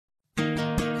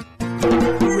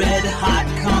Red hot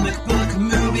comic book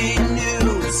movie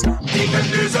news.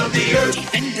 Defenders of the Earth.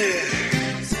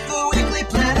 Defenders. The Weekly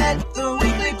Planet. The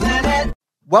Weekly Planet.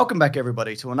 Welcome back,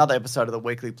 everybody, to another episode of the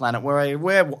Weekly Planet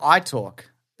where I talk.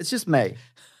 It's just me.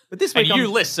 But this week and you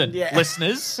listen,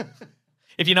 listeners.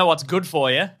 If you know what's good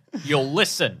for you, you'll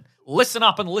listen. Listen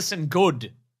up and listen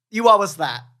good. You owe us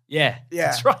that. Yeah,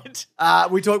 that's right.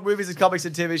 We talk movies and comics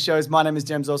and TV shows. My name is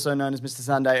James, also known as Mr.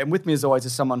 Sunday. And with me, as always,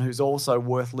 is someone who's also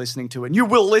worth listening to. And you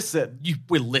will listen. You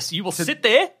will listen. You will sit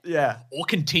there or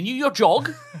continue your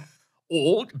jog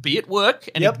or be at work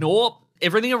and ignore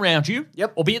everything around you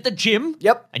or be at the gym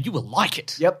and you will like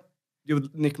it. You're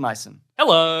Nick Mason.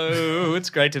 Hello.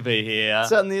 It's great to be here.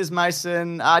 Certainly is,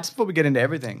 Mason. Just before we get into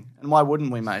everything, and why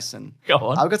wouldn't we, Mason? Go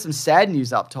on. I've got some sad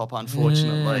news up top,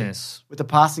 unfortunately. Yes. With the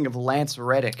passing of Lance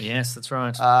Reddick. Yes, that's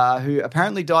right. Who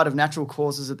apparently died of natural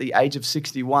causes at the age of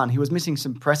 61. He was missing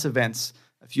some press events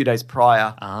a few days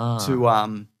prior to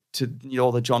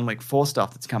all the John Wick 4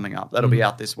 stuff that's coming up. That'll be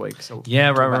out this week. So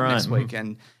right. Next week.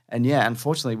 And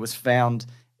unfortunately was found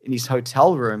in his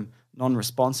hotel room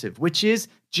non-responsive, which is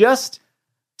just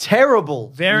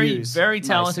terrible news, very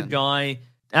talented guy.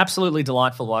 Absolutely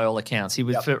delightful by all accounts. He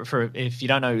was, for if you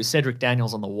don't know, Cedric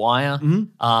Daniels on The Wire.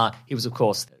 He was, of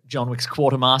course, John Wick's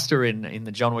quartermaster in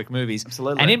the John Wick movies.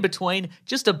 Absolutely. And in between,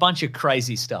 just a bunch of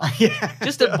crazy stuff.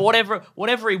 Just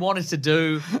whatever he wanted to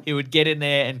do, he would get in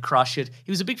there and crush it.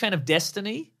 He was a big fan of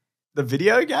Destiny. The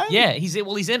video game? Yeah, he's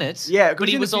in it. Yeah, but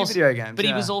he was also video games. But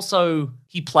he was also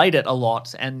he played it a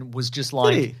lot and was just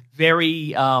like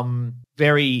very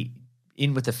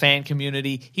in with the fan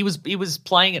community. He was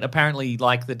playing it apparently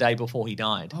like the day before he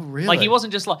died. Oh, really? Like he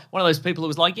wasn't just like one of those people who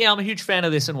was like, yeah, I'm a huge fan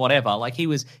of this and whatever. Like he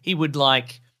would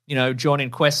like, join in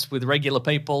quests with regular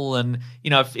people, and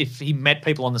if he met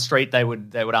people on the street, they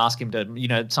would ask him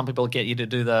to, some people get you to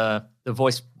do the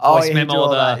voice memo or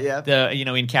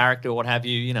the in character or what have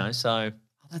you, so.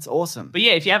 That's awesome. But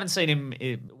yeah, if you haven't seen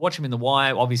him, watch him in The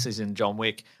Wire. Obviously, he's in John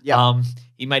Wick.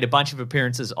 He made a bunch of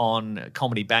appearances on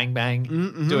Comedy Bang Bang,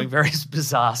 doing very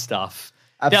bizarre stuff.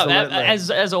 Absolutely. Now,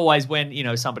 as always,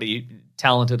 when somebody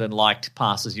talented and liked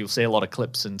passes, you'll see a lot of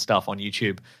clips and stuff on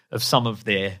YouTube of some of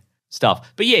their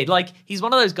stuff. But yeah, like he's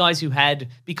one of those guys who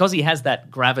because he has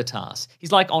that gravitas.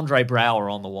 He's like Andre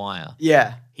Braugher on The Wire.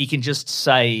 Yeah, he can just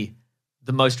say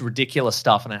the most ridiculous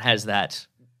stuff, and it has that.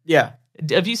 Yeah.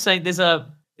 Have you seen?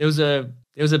 There was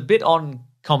a bit on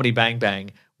Comedy Bang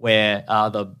Bang where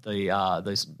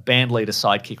the band leader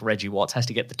sidekick Reggie Watts has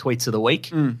to get the tweets of the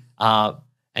week,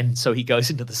 and so he goes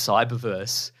into the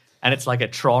Cyberverse, and it's like a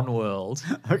Tron world.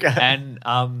 Okay, and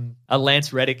a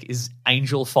Lance Reddick is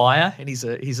Angel Fire, and he's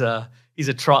a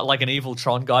Tron, like an evil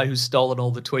Tron guy who's stolen all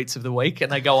the tweets of the week,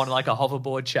 and they go on like a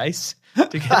hoverboard chase to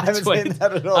get the I haven't tweet. seen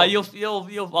that at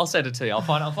all. I'll send it to you. I'll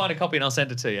find a copy and I'll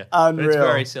send it to you. Unreal. But it's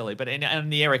very silly. But in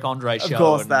the Eric Andre show, of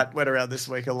course, that went around this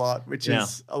week a lot, which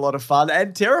is a lot of fun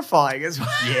and terrifying as well.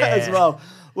 As well.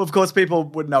 Well, of course, people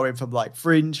would know him from like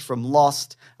Fringe, from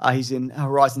Lost. He's in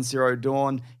Horizon Zero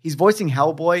Dawn. He's voicing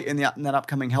Hellboy in that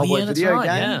upcoming Hellboy video game.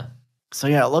 Yeah. So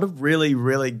yeah, a lot of really,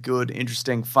 really good,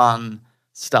 interesting, fun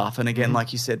stuff. And again,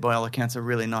 like you said, by all accounts, a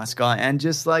really nice guy. And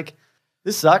just like,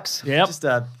 this sucks. Yep. Just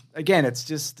again,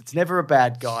 it's never a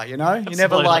bad guy, you know? You're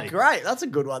never like, great, that's a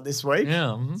good one this week.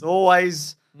 Yeah. It's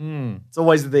always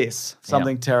this,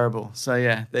 something terrible. So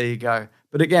yeah, there you go.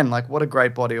 But again, like what a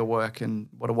great body of work and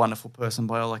what a wonderful person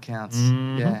by all accounts.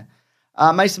 Yeah.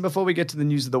 Mason, before we get to the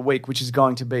news of the week, which is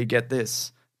going to be, get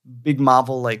this, big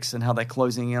Marvel leaks and how they're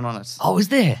closing in on it. Oh, is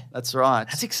there? That's right.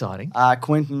 That's exciting.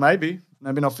 Quentin, maybe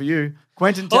not for you.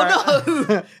 Quentin Oh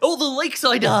no! All the leaks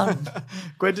I done.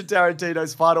 Quentin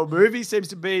Tarantino's final movie seems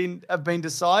to have been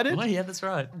decided. Oh yeah, that's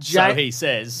right. So he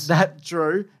says. That's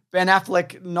true. Ben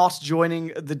Affleck not joining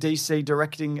the DC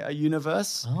directing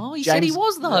universe. Oh, he said he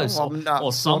was though.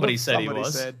 Or somebody said he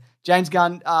was. James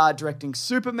Gunn directing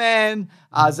Superman.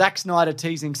 Zack Snyder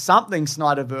teasing something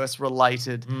Snyderverse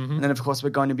related. And then, of course,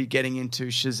 we're going to be getting into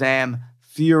Shazam,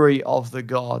 Fury of the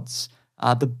Gods.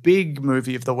 The big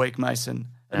movie of the week, Mason.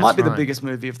 It might be the biggest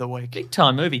movie of the week. Big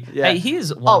time movie. Yeah. Hey,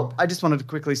 here's one. Oh, I just wanted to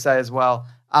quickly say as well,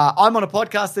 I'm on a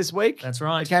podcast this week. That's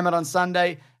right. It came out on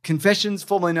Sunday. Confessions,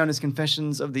 formerly known as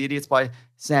Confessions of the Idiots by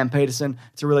Sam Peterson.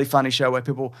 It's a really funny show where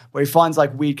he finds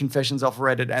like weird confessions off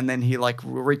Reddit and then he like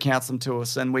recounts them to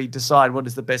us and we decide what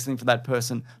is the best thing for that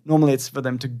person. Normally it's for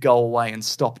them to go away and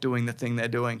stop doing the thing they're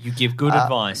doing. You give good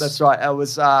advice. That's right. It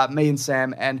was me and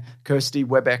Sam and Kirsty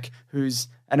Webeck, who's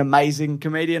an amazing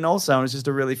comedian also, and it's just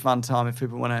a really fun time if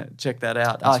people want to check that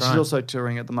out. That's She's right. also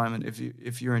touring at the moment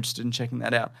if you're interested in checking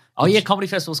that out. Oh, yeah, Comedy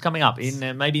Festival's coming up.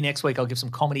 In maybe next week I'll give some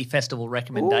Comedy Festival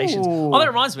recommendations. Ooh. Oh, that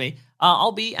reminds me.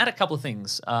 I'll be at a couple of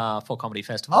things for Comedy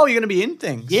Festival. Oh, you're going to be in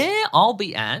things? Yeah, I'll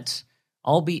be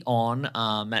on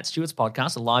Matt Stewart's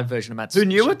podcast, a live version of Matt Who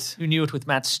Knew It? Who Knew It with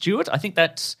Matt Stewart. I think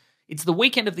it's the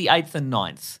weekend of the 8th and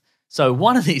 9th. So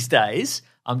one of these days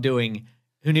I'm doing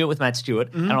Who Knew It with Matt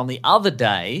Stewart, and on the other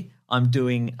day I'm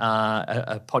doing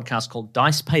a podcast called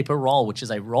Dice Paper Roll, which is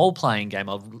a role-playing game,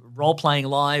 a role-playing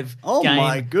live game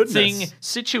my goodness. thing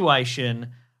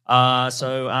situation.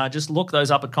 So just look those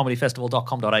up at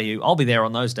comedyfestival.com.au. I'll be there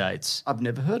on those dates. I've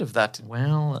never heard of that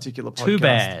Well, particular podcast. too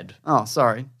bad. Oh,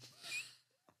 sorry.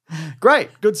 Great.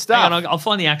 Good stuff. Hang on, I'll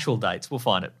find the actual dates. We'll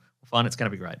find it. It's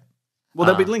going to be great. Well,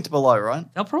 they'll be linked below, right?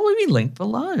 They'll probably be linked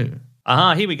below.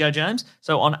 Here we go, James.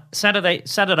 So on Saturday,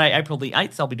 April the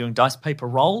 8th, I'll be doing Dice Paper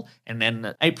Roll, and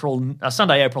then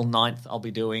Sunday, April 9th, I'll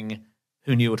be doing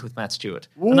Who Knew It with Matt Stewart.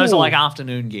 And those are like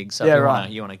afternoon gigs. So Yeah,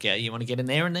 you want to get in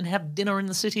there and then have dinner in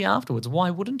the city afterwards. Why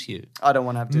wouldn't you? I don't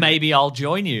want to have to. Maybe I'll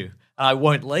join you. I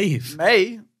won't leave.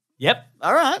 Me? Yep.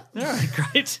 All right. All right,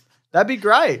 great. That'd be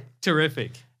great.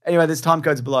 Terrific. Anyway, there's time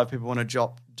codes below if people want to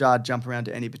jump around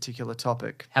to any particular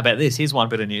topic. How about this? Here's one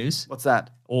bit of news. What's that?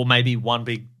 Or maybe one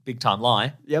big time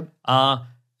lie. Yep.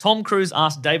 Tom Cruise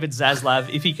asked David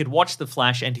Zaslav if he could watch The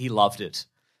Flash, and he loved it.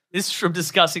 This is from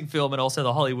Discussing Film and also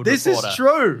The Hollywood This Reporter. is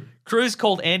true. Cruise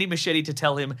called Andy Muschietti to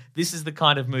tell him this is the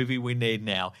kind of movie we need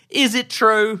now. Is it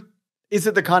true? Is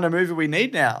it the kind of movie we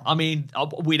need now? I mean,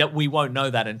 we won't know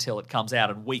that until it comes out,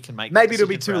 and we can make. Maybe it'll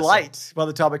be decision too for ourselves. late by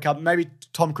the time it comes. Maybe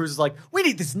Tom Cruise is like, we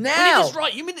need this We now. need this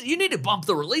right. You need to bump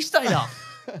the release date up.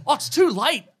 Oh, it's too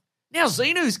late. Now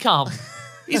Xenu's come.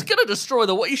 He's going to destroy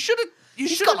the. You should have.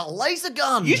 He's got a laser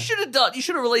gun. You should have done. You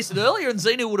should have released it earlier, and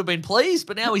Xenu would have been pleased.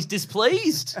 But now he's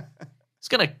displeased. He's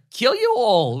going to kill you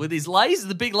all with his laser,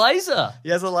 the big laser He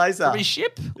has a laser. from his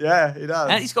ship. Yeah, he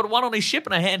does. And he's got one on his ship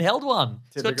and a handheld one.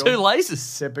 Typical. He's got 2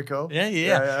 lasers. Typical.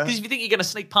 Yeah. Because if you think you're going to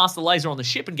sneak past the laser on the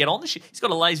ship and get on the ship, he's got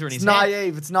a laser in his It's hand.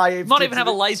 naive. It's naive. He might even have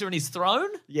a laser in his throne.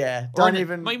 Yeah. Or Don't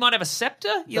even. He might have a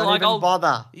scepter. You're Don't like, even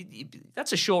bother.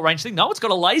 That's a short range thing. No, it's got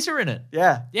a laser in it.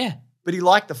 Yeah. Yeah. But he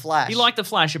liked the Flash. He liked the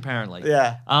Flash, apparently.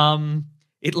 Yeah.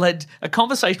 It led a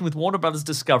conversation with Warner Brothers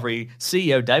Discovery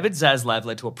CEO David Zaslav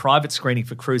led to a private screening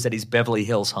for Cruise at his Beverly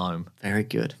Hills home. Very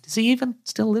good. Does he even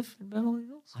still live in Beverly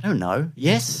Hills? I don't know.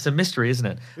 Yes. It's a mystery, isn't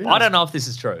it? Who knows? I don't know if this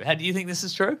is true. How do you think this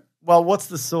is true? Well, what's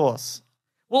the source?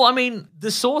 Well, I mean,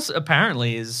 the source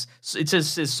apparently is it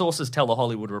says sources tell the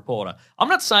Hollywood Reporter. I'm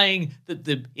not saying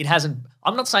that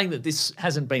I'm not saying that this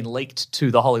hasn't been leaked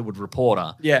to the Hollywood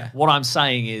Reporter. Yeah. What I'm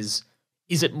saying is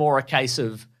it more a case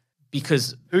of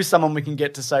because Who's someone we can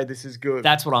get to say this is good?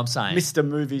 that's what I'm saying. Mr.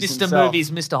 Movies Mr. himself.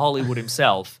 Movies, Mr. Hollywood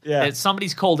himself. Yeah. That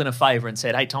somebody's called in a favor and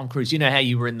said, "Hey, Tom Cruise, you know how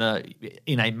you were in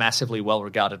a massively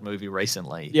well-regarded movie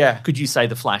recently? Yeah. Could you say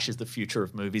The Flash is the future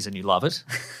of movies and you love it?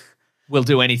 We'll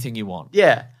do anything you want."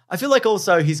 Yeah. I feel like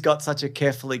also he's got such a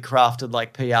carefully crafted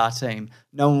like PR team.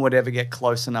 No one would ever get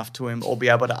close enough to him or be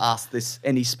able to ask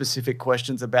any specific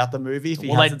questions about the movie if he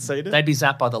hasn't seen it. They'd be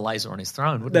zapped by the laser on his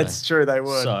throne, wouldn't That's they? true, they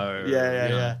would. So, yeah.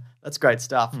 yeah. That's great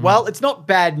stuff. Well, it's not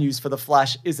bad news for The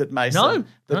Flash, is it, Mason? No,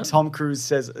 That no. Tom Cruise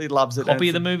says he loves it. Copy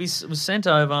of the movie was sent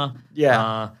over.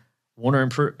 Yeah.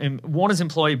 Warner's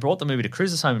employee brought the movie to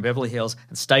Cruise's home in Beverly Hills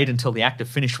and stayed until the actor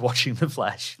finished watching The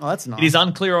Flash. Oh, that's nice. It is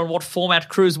unclear on what format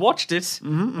Cruise watched it,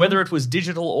 whether it was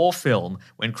digital or film.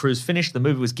 When Cruise finished, the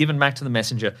movie was given back to the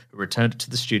messenger, who returned it to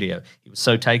the studio. He was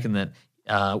so taken that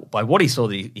by what he saw,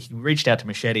 that he reached out to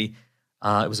Muschietti.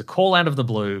 It was a call out of the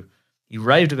blue. He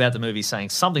raved about the movie, saying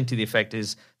something to the effect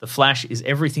is, "The Flash is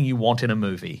everything you want in a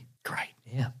movie." Great.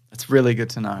 Yeah. That's really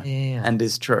good to know. Yeah. And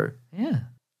is true. Yeah.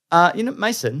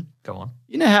 Mason, Go on.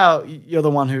 you know how you're the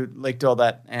one who leaked all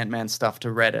that Ant-Man stuff to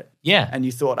Reddit? Yeah. And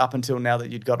you thought up until now that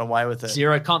you'd gotten away with it.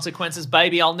 Zero consequences,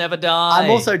 baby. I'll never die. I'm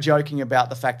also joking about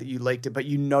the fact that you leaked it, but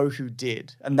you know who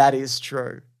did. And that is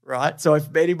true, right? So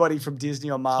if anybody from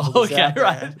Disney or Marvel is Okay, out there,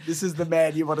 right. this is the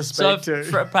man you want to So speak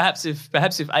to. perhaps if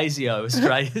ASIO,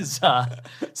 Australia's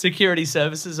security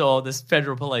services, or the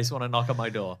federal police want to knock on my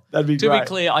door. That'd be To great. be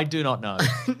clear, I do not know.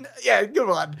 Yeah, good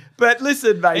one. But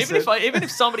listen, Mason. even if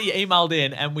somebody emailed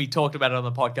in and we talked about it on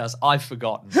the podcast, I've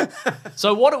forgotten.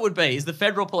 So what it would be is the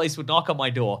federal police would knock on my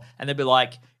door and they'd be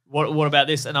like, what about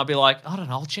this? And I'd be like, I don't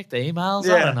know, I'll check the emails.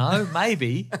 I Yeah. don't know,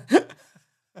 maybe.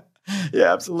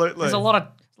 Yeah, absolutely. There's a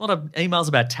lot A lot of emails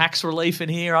about tax relief in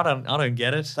here. I don't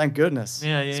get it. Thank goodness.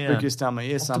 Yeah. Spookiest time of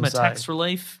year, some Ultimate say. tax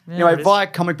relief. Yeah, Anyway, via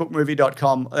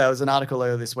comicbookmovie.com, there was an article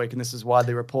earlier this week, and this is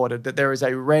widely reported, that there is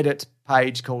a Reddit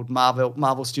page called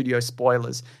Marvel Studio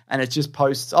Spoilers, and it just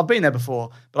posts. I've been there before,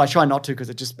 but I try not to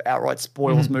because it just outright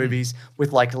spoils movies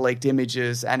with like leaked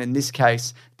images. And in this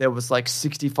case, there was like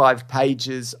 65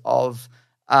 pages of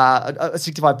a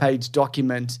 65-page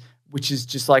document, which is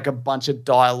just like a bunch of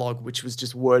dialogue, which was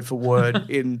just word for word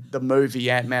in the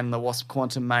movie Ant-Man and the Wasp: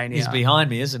 Quantumania. He's behind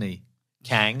me, isn't he?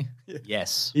 Kang.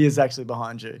 Yes. He is actually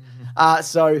behind you.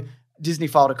 So Disney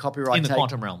filed a copyright In the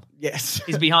quantum realm. Yes.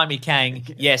 He's behind me, Kang.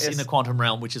 Yes, in the quantum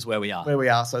realm, which is where we are. Where we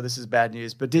are, so this is bad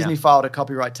news. But Disney filed a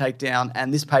copyright takedown,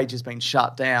 and this page has been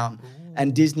shut down.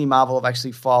 And Disney Marvel have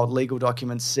actually filed legal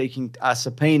documents seeking a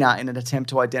subpoena in an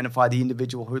attempt to identify the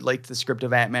individual who leaked the script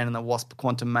of Ant-Man and the Wasp: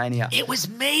 Quantumania. It was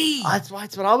me. That's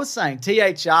what I was saying.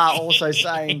 THR also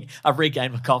saying... I've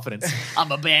regained my confidence.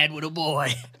 I'm a bad little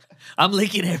boy. I'm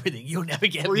leaking everything. You'll never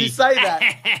get Well, me. you say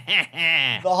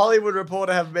that. The Hollywood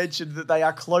Reporter have mentioned that they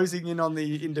are closing in on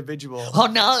the individual. Oh,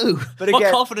 no. But my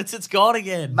again, confidence, it's gone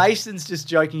again. Mason's just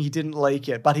joking he didn't leak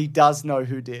it, but he does know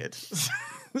who did.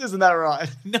 Isn't that right?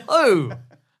 No.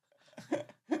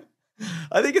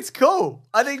 I think it's cool.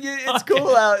 I think it's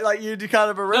cool how like you do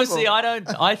kind of a rebel. No, see, I don't.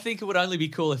 I think it would only be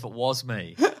cool if it was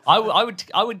me. I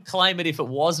would claim it if it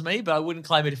was me, but I wouldn't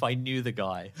claim it if I knew the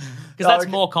guy, because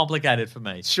that's more complicated for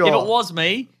me. Sure. If it was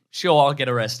me, sure, I'll get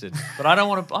arrested, but I don't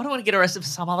want to. I don't want to get arrested for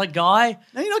some other guy.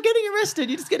 No, you're not getting arrested.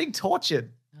 You're just getting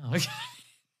tortured. Oh, okay.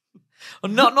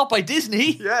 Well, not by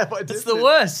Disney. Yeah, by That's Disney. the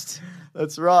worst.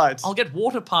 That's right. I'll get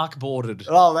water park boarded.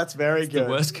 Oh, that's very It's good. the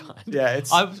worst kind. Yeah,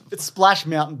 it's Splash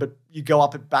Mountain, but you go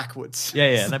up it backwards.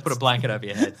 Yeah, and they put a blanket over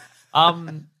your head.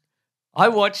 I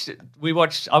watched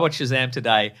Shazam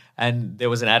today, and there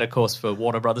was an ad, of course, for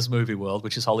Warner Brothers Movie World,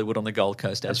 which is Hollywood on the Gold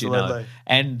Coast, as you know. Absolutely.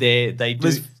 And they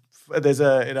do. There's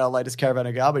in our latest Caravan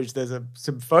of Garbage, there's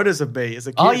some photos of me as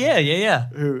a kid. Oh yeah.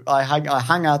 Who I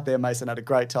hung out there, Mason, had a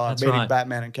great time That's meeting right.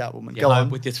 Batman and Catwoman. You're Go home on.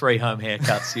 with your 3 home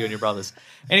haircuts, you and your brothers.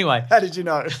 Anyway, How did you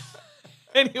know?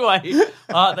 they're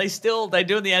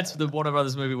doing the ads for the Warner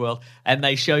Brothers Movie World, and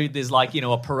they show you there's like,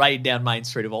 a parade down Main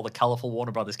Street of all the colourful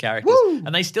Warner Brothers characters. Woo!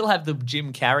 And they still have the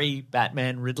Jim Carrey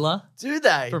Batman Riddler. Do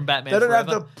they? From Batman They don't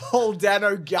Forever. have the Paul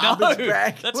Dano garbage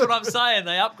bag. That's what I'm saying.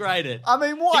 They upgrade it. I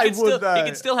mean, why He would they? He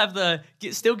can still have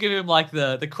still give him like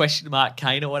the question mark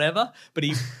cane or whatever, but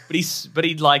he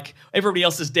like everybody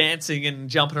else is dancing and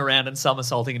jumping around and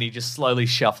somersaulting, and he just slowly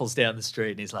shuffles down the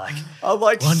street, and he's like, I'd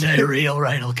like to one see- day real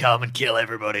rain will come and kill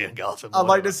everybody in Gotham. I'd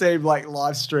like to see him like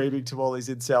live streaming to all these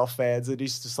incel fans, and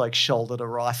he's just like shouldered a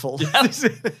rifle.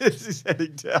 He's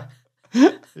heading down.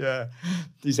 Yeah,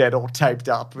 his head all taped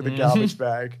up with a garbage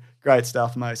bag. Great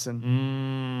stuff,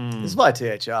 Mason. This is by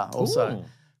THR also. Ooh.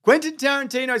 Quentin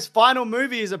Tarantino's final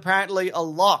movie is apparently a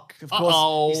lock. Of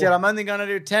course, he said, I'm only going to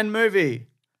do 10 movie.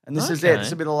 And this is it.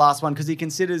 This will be the last one because he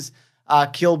considers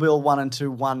Kill Bill 1 and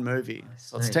 2 one movie.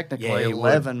 So it's technically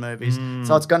 11 movies.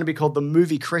 So it's going to be called The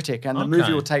Movie Critic, and the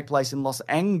movie will take place in Los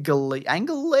Angeles.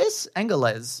 Angeles?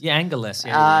 Yeah, Angeles.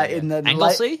 In the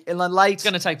Anglesey? in the late... It's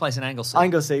going to take place in Anglesey.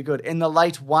 Anglesey, good. In the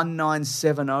late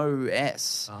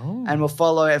 1970s. And will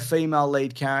follow a female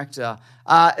lead character.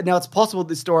 Now, it's possible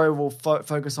this story will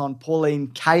focus on Pauline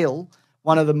Kael,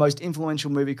 one of the most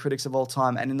influential movie critics of all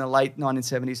time. And in the late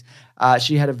 1970s,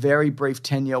 she had a very brief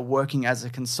tenure working as a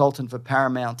consultant for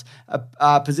Paramount,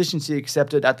 a position she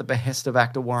accepted at the behest of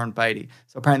actor Warren Beatty.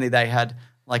 So apparently they had,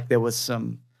 there was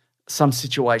some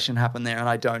situation happen there, and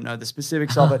I don't know the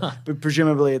specifics of it, but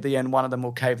presumably at the end, one of them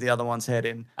will cave the other one's head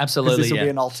in. Absolutely, this will be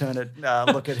an alternate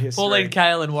look at history. Pauline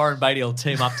Kael and Warren Beatty will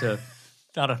team up to,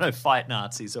 I don't know, fight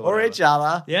Nazis or whatever. each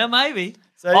other. Yeah, maybe.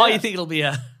 So, you think it'll be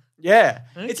a... Yeah.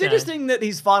 Okay. It's interesting that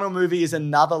his final movie is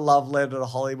another love letter to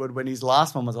Hollywood when his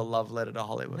last one was a love letter to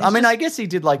Hollywood. I guess he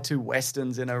did 2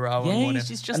 Westerns in a row. Yeah, and whatever.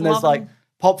 he's just and there's loving-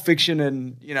 Pulp Fiction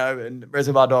and, and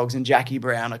Reservoir Dogs and Jackie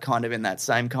Brown are kind of in that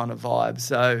same kind of vibe.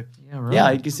 So,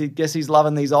 I guess he's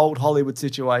loving these old Hollywood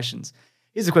situations.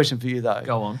 Here's a question for you, though.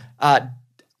 Go on.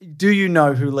 Do you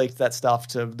know who leaked that stuff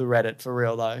to the Reddit for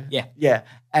real, though? Yeah. Yeah.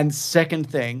 And second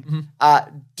thing,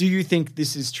 do you think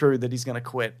this is true that he's going to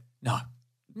quit? No.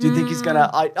 Do you think he's going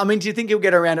to... I mean, do you think he'll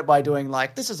get around it by doing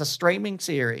this is a streaming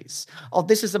series? Oh,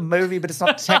 this is a movie, but it's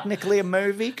not technically a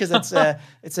movie because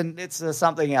it's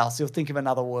something else. He'll think of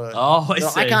another word. Oh, I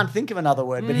see. I can't think of another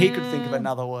word, but he could think of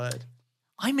another word.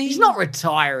 I mean... He's not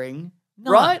retiring,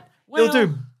 No. right?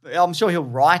 Well- I'm sure he'll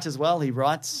write as well. He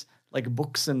writes like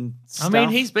books and stuff. I mean,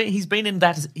 he's been in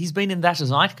that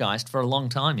zeitgeist for a long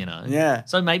time, you know. Yeah.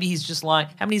 So maybe he's just like,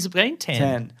 how many has it been?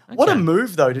 10. Okay. What a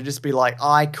move though to just be like,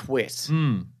 I quit.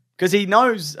 Because he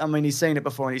knows. I mean, he's seen it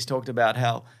before, and he's talked about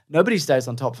how nobody stays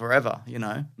on top forever. You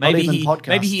know, Maybe not even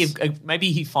podcasts.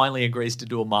 maybe he finally agrees to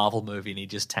do a Marvel movie and he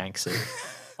just tanks it.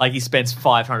 Like he spends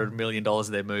 $500 million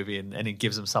of their movie and he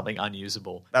gives them something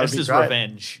unusable. That's his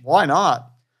revenge. Why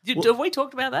not? Have we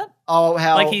talked about that? Oh,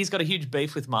 how like he's got a huge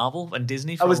beef with Marvel and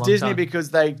Disney for a long time. It was Disney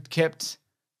because they kept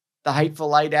The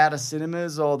Hateful Eight out of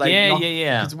cinemas, or they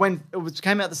yeah. Because when it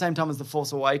came out at the same time as The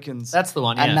Force Awakens, that's the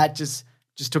one, and that just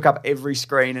took up every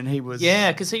screen, and he was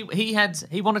because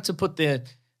he wanted to put the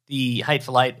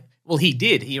Hateful Eight. Well, he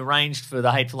did. He arranged for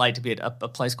the Hateful Eight to be at a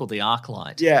place called the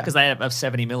ArcLight. Yeah, because they have a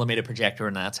 70mm projector,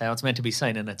 and that's how it's meant to be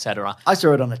seen, and etc. I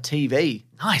saw it on a TV.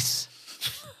 Nice.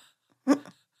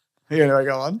 You know,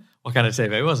 go on. What kind of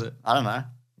TV was it? I don't know.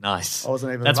 Nice. I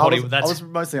wasn't even. I was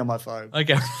mostly on my phone.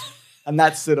 Okay. And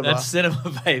that's cinema. That's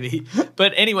cinema, baby.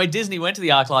 But anyway, Disney went to the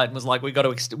ArcLight and was like, we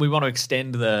want to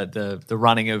extend the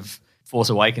running of Force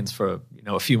Awakens for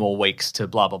a few more weeks to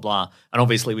blah blah blah. And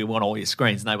obviously, we want all your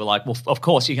screens. And they were like, well, of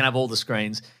course you can have all the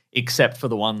screens except for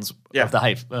the ones of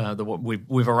the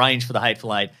we've arranged for the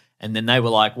Hateful Eight. And then they were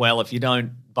like, well, if you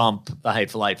don't bump the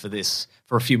Hateful Eight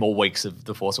for a few more weeks of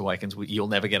The Force Awakens, you'll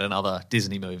never get another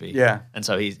Disney movie. Yeah. And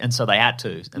so they had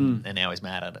to, and now he's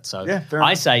mad at it. So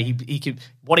I say he could.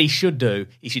 What he should do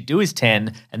his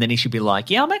 10, and then he should be like,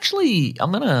 yeah,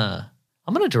 I'm gonna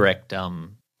direct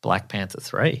Black Panther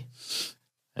 3,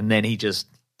 and then he just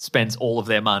spends all of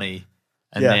their money,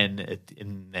 and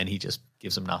then he just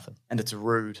gives them nothing, and it's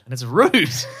rude.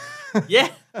 Yeah.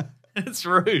 It's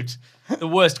rude. The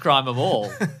worst crime of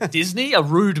all. Disney, a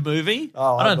rude movie?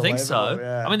 Oh, I don't think so.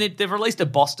 Yeah. I mean, they've released a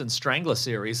Boston Strangler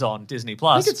series on Disney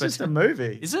Plus. I think it's just a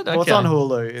movie. Is it? Well, it's on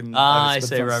Hulu. I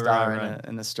see. Right.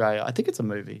 In Australia. I think it's a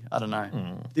movie. I don't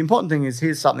know. The important thing is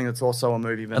here's something that's also a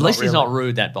movie. But at least he's not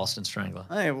rude, that Boston Strangler.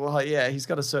 Hey, well, yeah, he's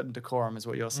got a certain decorum, is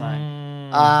what you're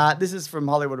saying. This is from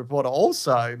Hollywood Reporter.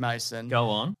 Also, Mason. Go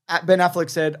on. Ben Affleck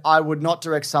said, I would not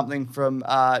direct something from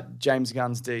James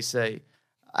Gunn's DC.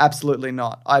 Absolutely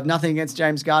not. I have nothing against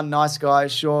James Gunn. Nice guy.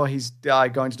 Sure, he's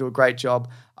going to do a great job.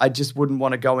 I just wouldn't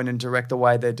want to go in and direct the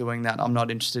way they're doing that. I'm not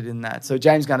interested in that. So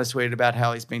James Gunn has tweeted about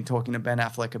how he's been talking to Ben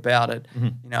Affleck about it.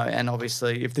 And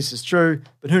obviously if this is true,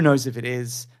 but who knows if it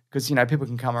is, because, people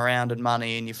can come around and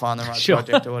money and you find the right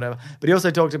project or whatever. But he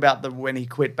also talked about when he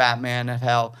quit Batman and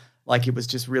how it was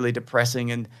just really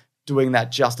depressing, and doing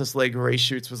that Justice League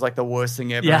reshoots was like the worst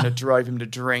thing ever, and it drove him to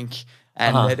drink.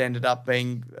 And it ended up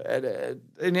being,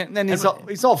 and then his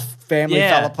whole family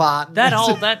fell apart.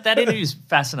 That interview is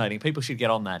fascinating. People should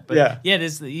get on that. But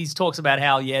he talks about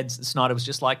how Snyder was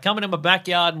just like, come into my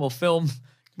backyard and we'll film.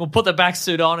 We'll put the back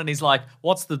suit on, and he's like,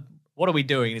 what are we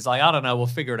doing? And he's like, I don't know. We'll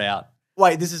figure it out.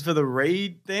 Wait, this is for the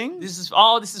Reed thing?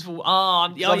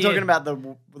 I'm talking about the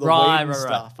Whedon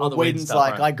stuff. Well, Whedon's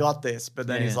like, I got this, but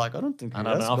then he's like, I don't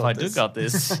know if I do got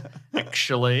this.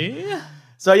 Actually.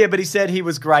 So, but he said he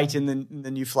was great in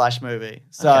the new Flash movie.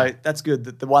 So that's good.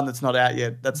 The one that's not out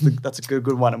yet, that's a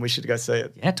good one, and we should go see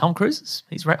it. Yeah, Tom Cruise.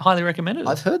 He's highly recommended.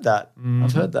 I've heard that.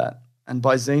 I've heard that. And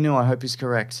by Zeno, I hope he's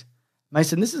correct.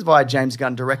 Mason, this is via James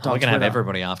Gunn direct on Twitter. We're going to have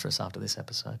everybody after us after this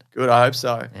episode. Good, I hope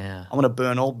so. Yeah. I want to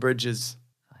burn all bridges.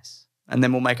 Nice. And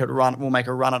then we'll make a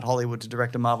run at Hollywood to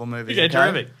direct a Marvel movie. Okay,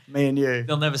 terrific. Me and you.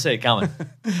 They'll never see it coming.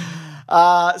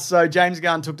 So James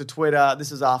Gunn took to Twitter.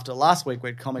 This is after last week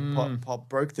when Comic Pop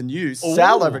broke the news.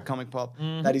 Sal over at Comic Pop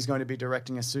that he's going to be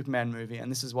directing a Superman movie,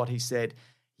 and this is what he said: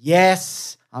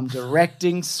 "Yes, I'm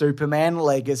directing Superman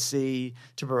Legacy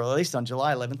to be released on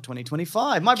July 11th,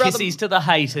 2025." My brother, Kissies to the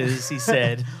haters, he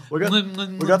said. we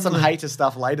got some hater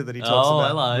stuff later that he talks about.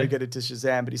 Hello. We get into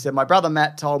Shazam, but he said, "My brother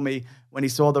Matt told me when he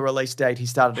saw the release date, he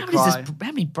started to cry."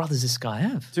 How many brothers does this guy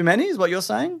have? Too many is what you're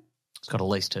saying? He's got at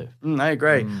least 2. I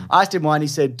agree. I asked him why, and he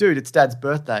said, "Dude, it's Dad's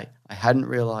birthday." I hadn't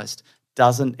realized.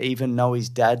 Doesn't even know his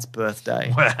dad's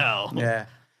birthday. Wow. Yeah.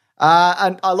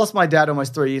 And I lost my dad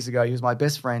almost 3 years ago. He was my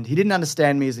best friend. He didn't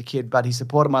understand me as a kid, but he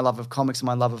supported my love of comics and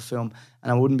my love of film,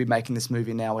 and I wouldn't be making this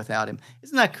movie now without him.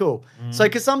 Isn't that cool? So,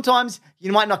 because sometimes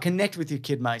you might not connect with your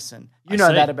kid, Mason. You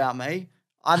know that about me.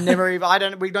 I'm never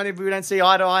even. We don't see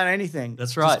eye to eye on anything.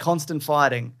 That's right. Just constant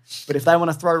fighting. But if they want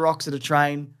to throw rocks at a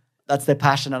train, that's their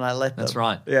passion, and I let them. That's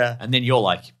right. Yeah. And then you're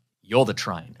the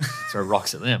train. Throw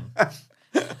rocks at them.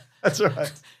 That's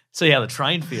right. See how the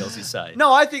train feels, you say.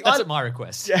 No, I think that's at my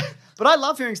request. Yeah, but I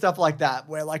love hearing stuff like that,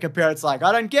 where like a parent's like,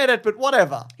 "I don't get it, but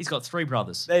whatever." He's got 3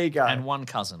 brothers. There you go, and 1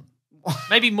 cousin.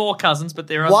 Maybe more cousins, but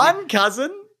there are 1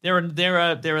 cousin. There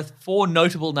are 4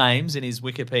 notable names in his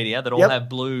Wikipedia that all have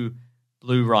blue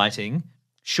Blue writing.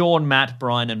 Sean, Matt,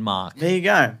 Brian, and Mark. There you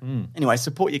go. Anyway,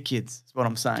 support your kids is what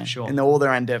I'm saying. Sure. In all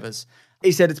their endeavors.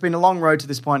 He said, it's been a long road to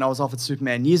this point. I was offered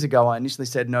Superman years ago. I initially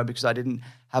said no because I didn't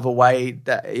have a way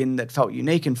that felt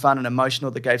unique and fun and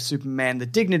emotional that gave Superman the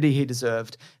dignity he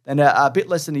deserved. Then a bit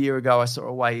less than a year ago, I saw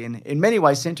a way in many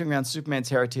ways centering around Superman's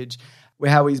heritage, where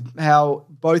how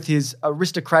both his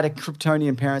aristocratic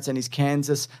Kryptonian parents and his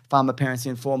Kansas farmer parents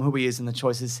inform who he is and the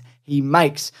choices he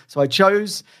makes. So I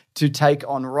chose to take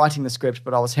on writing the script,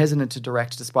 but I was hesitant to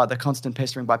direct despite the constant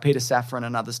pestering by Peter Safran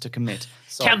and others to commit.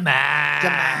 So, Come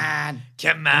on,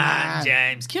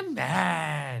 James. Come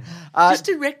on. Just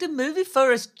direct a movie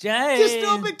for us, James. Just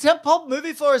do a big tent-pop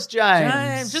movie for us,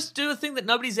 James. Just do a thing that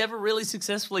nobody's ever really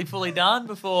successfully fully done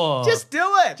before. Just do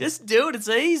it. Just do it. It's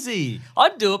easy.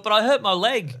 I'd do it, but I hurt my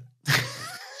leg.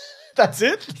 That's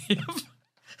it?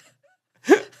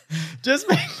 Just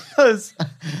because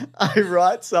I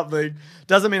write something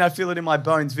doesn't mean I feel it in my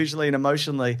bones visually and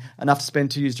emotionally enough to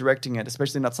spend 2 years directing it,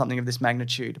 especially not something of this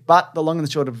magnitude. But the long and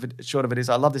the short of it is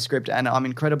I love this script and I'm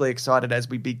incredibly excited as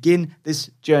we begin this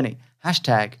journey.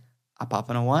 Hashtag up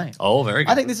and away. Oh, very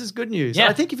good. I think this is good news. Yeah.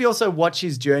 I think if you also watch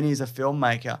his journey as a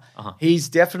filmmaker,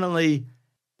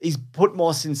 he's put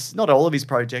more not all of his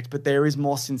projects, but there is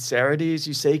more sincerity, as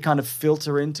you see, kind of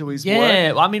filter into his work.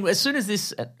 Yeah, I mean, as soon as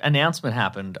this announcement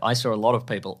happened, I saw a lot of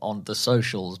people on the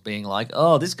socials being like,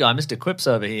 "Oh, this guy, Mr. Quips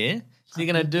over here, is he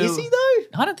going to do?" Is he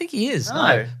though? I don't think he is. No.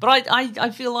 No. But I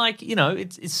feel like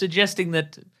it's suggesting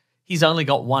that he's only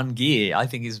got one gear. I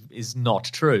think is not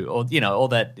true, or or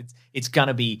that it's going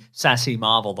to be sassy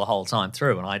Marvel the whole time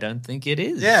through, and I don't think it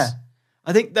is. Yeah.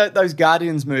 I think that those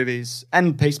Guardians movies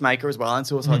and Peacemaker as well and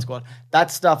Suicide Squad, that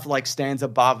stuff like stands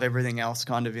above everything else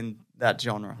kind of in that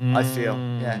genre, I feel.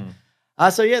 Yeah.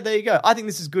 So, yeah, there you go. I think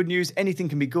this is good news. Anything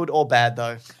can be good or bad,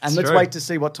 though. And let's wait to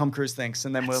see what Tom Cruise thinks,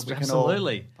 and then we can all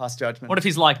pass judgment. What if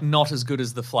he's like not as good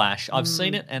as The Flash? I've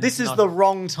seen it. And this is the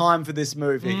wrong time for this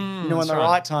movie. You know when the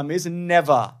right time is?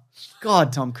 Never.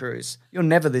 God, Tom Cruise, you're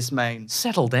never this mean.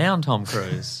 Settle down, Tom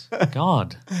Cruise.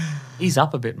 God, he's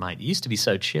up a bit, mate. He used to be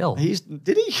so chill.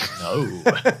 Did he? No.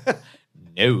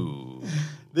 No.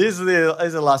 This is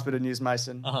the last bit of news,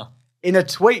 Mason. In a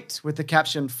tweet with the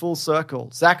caption "Full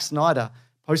Circle," Zack Snyder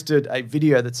posted a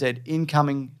video that said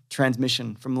 "Incoming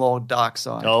transmission from Lord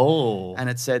Darkseid." Oh. And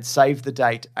it said "Save the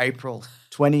date, April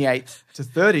 28th to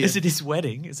 30th." Is it his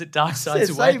wedding? Is it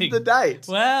Darkseid's wedding? Save the date.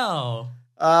 Wow.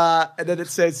 And then it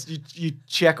says you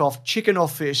check off chicken or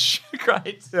fish.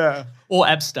 Great. Yeah. Or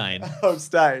abstain.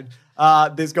 Abstain.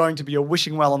 There's going to be a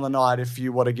wishing well on the night if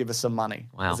you want to give us some money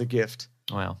as a gift.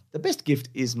 Wow. The best gift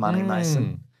is money,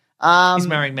 Mason. He's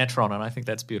marrying Metron, and I think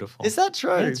that's beautiful. Is that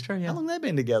true? Yeah, it's true, yeah. How long have they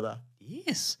been together?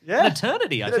 Yes. Yeah. An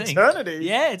eternity, I think. Eternity?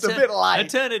 Yeah. It's a bit late.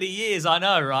 Eternity years, I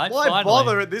know, right? Why Finally.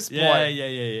 bother at this point?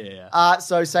 Yeah.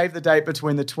 So save the date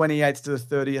between the 28th to the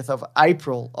 30th of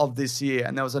April of this year.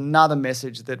 And there was another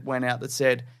message that went out that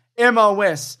said,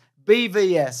 MOS,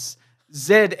 BVS,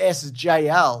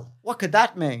 ZSJL. What could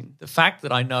that mean? The fact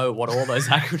that I know what all those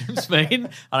acronyms mean,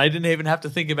 and I didn't even have to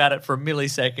think about it for a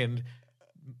millisecond,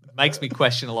 makes me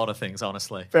question a lot of things,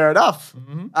 honestly. Fair enough.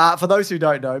 For those who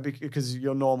don't know, because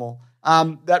you're normal,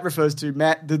 that refers to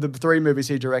the three movies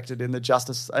he directed in the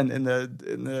Justice and in the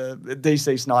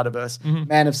DC Snyderverse: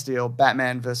 Man of Steel,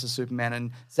 Batman vs Superman,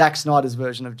 and Zack Snyder's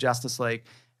version of Justice League.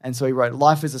 And so he wrote,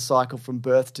 "Life is a cycle from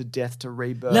birth to death to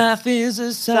rebirth. Life is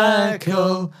a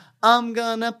cycle. I'm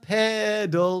gonna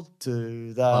pedal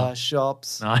to the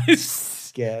shops.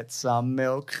 Nice. Get some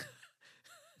milk."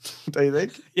 Do you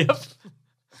think? Yep.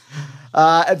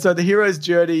 And so the hero's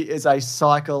journey is a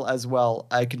cycle as well,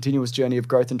 a continuous journey of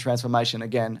growth and transformation.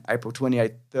 Again, April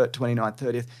 28th, 29th,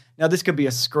 30th. Now, this could be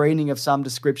a screening of some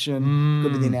description,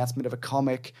 could be the announcement of a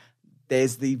comic.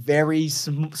 There's the very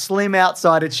slim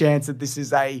outsider chance that this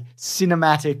is a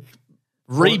cinematic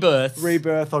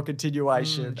rebirth or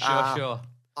continuation. Sure.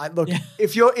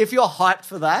 If you're hyped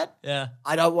for that,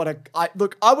 I don't want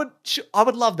to. I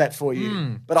would love that for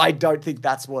you, but I don't think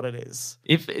that's what it is.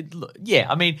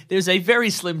 I mean, there's a very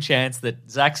slim chance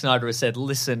that Zack Snyder has said,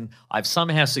 "Listen, I've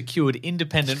somehow secured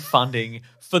independent funding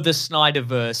for the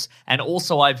Snyderverse, and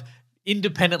also I've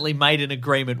independently made an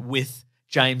agreement with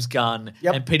James Gunn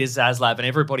and Peter Zaslav and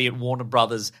everybody at Warner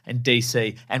Brothers and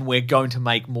DC, and we're going to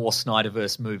make more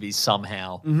Snyderverse movies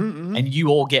somehow. And you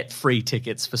all get free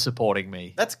tickets for supporting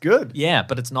me." That's good. Yeah,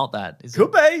 but it's not that.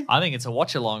 Could be. I think it's a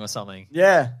watch-along or something.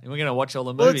 Yeah. And we're going to watch all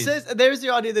the Well, movies. it says there's the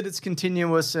idea that it's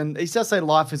continuous, and he does say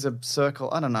life is a circle.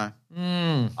 I don't know.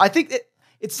 I think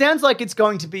it sounds like it's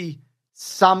going to be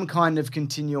some kind of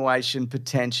continuation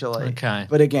potentially. Okay.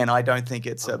 But again, I don't think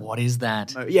it's a... What is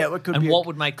that? Yeah, it could And be what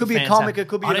would make could the be a fans comic, happy? it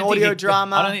could be I an don't think audio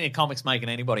drama. I don't think the comic's making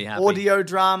anybody happy. Audio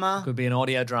drama. Could be an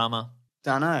audio drama.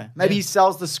 Don't know. Maybe he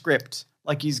sells the script.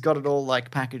 Like he's got it all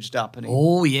like packaged up and he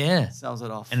Oh, yeah. sells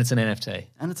it off. And it's an NFT.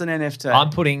 And it's an NFT.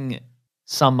 I'm putting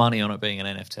some money on it being an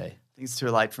NFT. I think it's too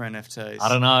late for NFTs. I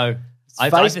don't know.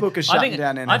 Facebook is shutting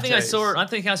down NFTs. I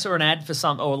think I saw an ad for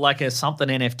some or like a something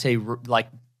NFT like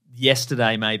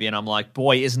yesterday maybe, and I'm like,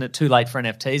 boy, isn't it too late for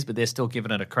NFTs? But they're still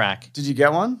giving it a crack. Did you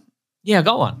get one? Yeah, I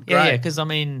got one. Great. Yeah, because I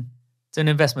mean, it's an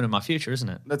investment in my future, isn't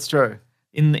it? That's true.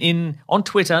 On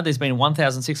Twitter, there's been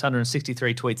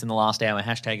 1,663 tweets in the last hour.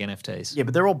 #NFTs. Yeah,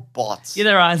 but they're all bots. Yeah,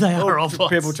 they are all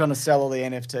bots. People trying to sell all the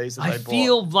NFTs that I they bought.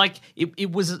 feel like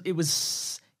it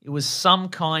was some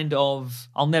kind of,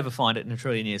 I'll never find it in a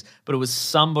trillion years, but it was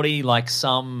somebody like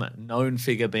some known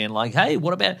figure being like, hey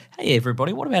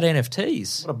everybody, what about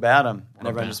NFTs? What about them? And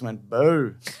everyone just went,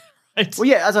 boo. Right? Well,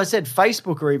 yeah, as I said,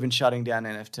 Facebook are even shutting down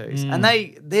NFTs. And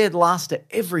they're last to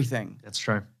everything. That's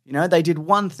true. You know, they did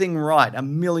one thing right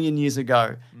 1 million years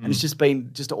ago, and it's just been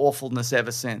just awfulness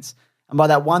ever since. And by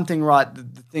that one thing right,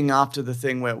 the thing after the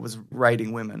thing where it was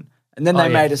rating women. And then they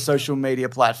made a social media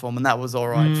platform, and that was all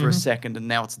right for a second, and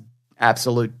now it's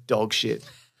absolute dog shit.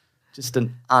 Just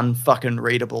an unfucking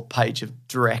readable page of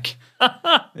dreck.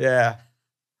 Yeah.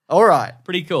 All right.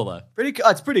 Pretty cool, though.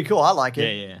 It's pretty cool. I like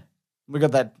it. Yeah. We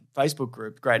got that Facebook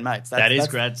group, Great Mates.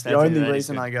 That's the only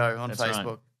reason I go on Facebook.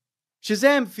 Right.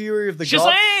 Shazam! Fury of the Gods.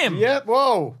 Shazam! Yep.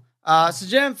 Whoa.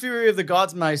 Shazam! Fury of the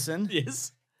Gods, Mason.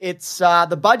 Yes. It's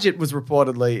the budget was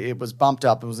reportedly it was bumped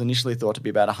up. It was initially thought to be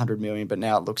about 100 million, but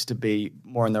now it looks to be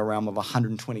more in the realm of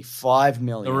 125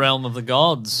 million. The realm of the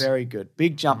gods. Very good.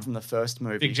 Big jump from the first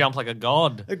movie. Big jump like a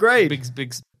god. Agreed.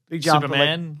 Big jump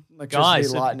Superman.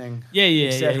 Electricity, lightning,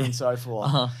 etc. and so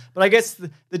forth. But I guess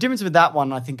the difference with that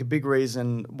one, I think a big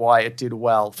reason why it did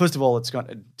well, first of all,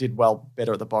 it did well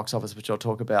better at the box office, which I'll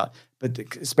talk about, but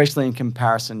especially in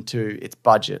comparison to its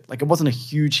budget. Like it wasn't a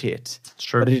huge hit,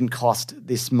 true. But it didn't cost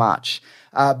this much.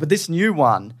 But this new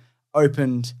one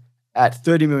opened at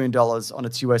 $30 million on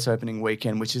its US opening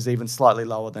weekend, which is even slightly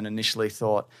lower than initially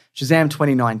thought. Shazam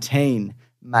 2019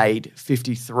 made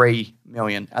 $53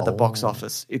 million at the box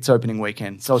office its opening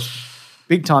weekend. So it's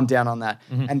big time down on that.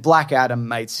 And Black Adam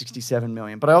made $67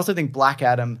 million. But I also think Black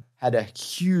Adam had a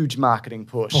huge marketing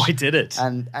push. Why did it?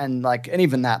 And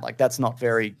even that, like that's not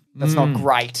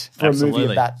great for a movie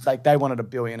of that. Like they wanted $1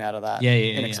 billion out of that.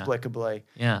 Inexplicably.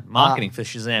 Yeah. Marketing for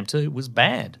Shazam 2 was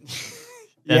bad.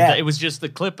 Yeah. It was just the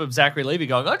clip of Zachary Levi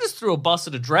going, I just threw a bus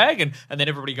at a dragon, and then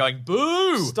everybody going,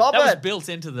 boo. Stop that it. was built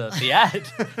into the ad.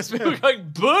 So people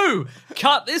going, boo,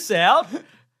 cut this out.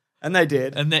 And they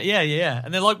did. And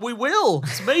and they're like, we will.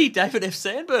 It's me, David F.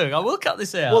 Sandberg. I will cut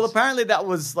this out. Well, apparently that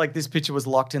was like this picture was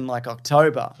locked in like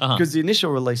October because the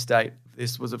initial release date,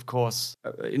 this was of course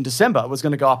in December, it was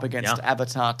going to go up against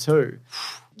Avatar 2.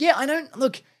 Yeah, I don't,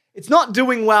 look, it's not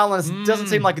doing well and it doesn't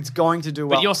seem like it's going to do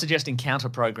well. But you're suggesting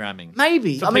counter-programming.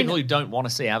 Maybe. For people who don't want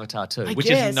to see Avatar 2, which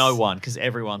is no one because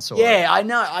everyone saw it. Yeah, I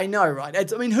know, right?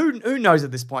 Who knows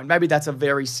at this point? Maybe that's a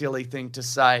very silly thing to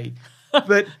say.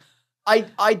 But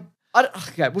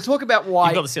okay, we'll talk about why.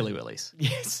 You've got the silly willies.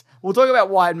 Yes. We'll talk about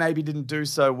why it maybe didn't do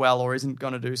so well or isn't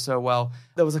going to do so well.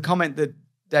 There was a comment that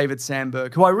David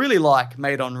Sandberg, who I really like,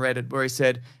 made on Reddit where he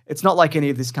said, it's not like any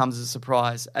of this comes as a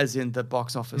surprise, as in the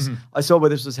box office. I saw where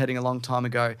this was heading a long time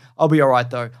ago. I'll be all right,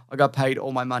 though. I got paid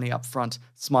all my money up front.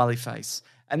 Smiley face.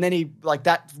 And then he, like,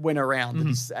 that went around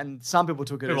and some people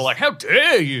took it People as... were like, how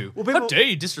dare you? Well, how dare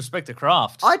you disrespect the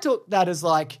craft? I took that as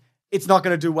like, it's not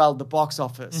going to do well at the box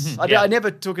office. I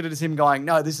never took it as him going,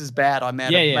 no, this is bad. I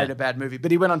made a bad movie.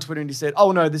 But he went on Twitter and he said,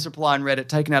 oh no, this reply on Reddit,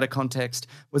 taken out of context,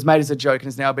 was made as a joke and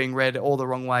is now being read all the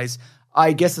wrong ways.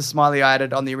 I guess the smiley I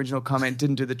added on the original comment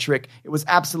didn't do the trick. It was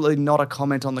absolutely not a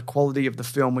comment on the quality of the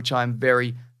film, which I'm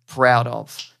very proud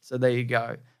of. So there you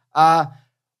go.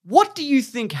 What do you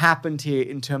think happened here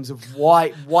in terms of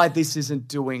why this isn't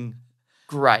doing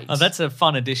great? Oh, that's a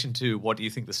fun addition to what do you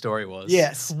think the story was?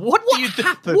 Yes. What do you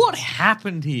think? What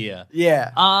happened here?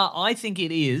 Yeah. I think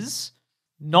it is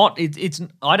not. It's.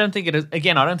 I don't think it is.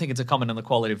 Again, I don't think it's a comment on the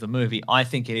quality of the movie. I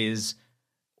think it is.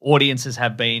 Audiences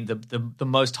have been the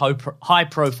most high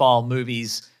profile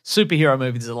movies, superhero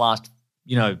movies, of the last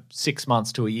 6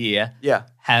 months to a year. Yeah.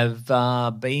 Have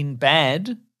been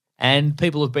bad. And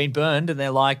people have been burned, and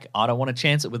they're like, I don't want to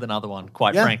chance it with another one,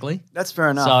 quite frankly. That's fair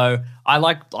enough. So I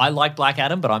like Black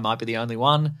Adam, but I might be the only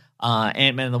one.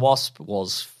 Ant-Man and the Wasp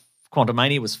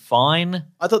Quantumania was fine.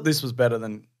 I thought this was better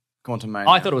than Quantumania.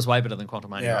 I thought it was way better than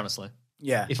Quantumania, honestly.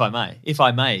 Yeah. If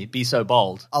I may be so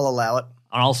bold. I'll allow it.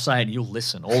 And I'll say it and you'll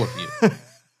listen, all of you.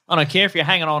 I don't care if you're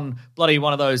hanging on bloody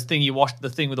one of those thing you wash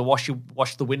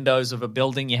the windows of a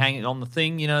building, you hang it on the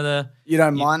thing, you know You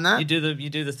don't mind that? You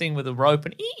do the thing with a rope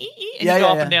and you go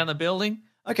up and down the building.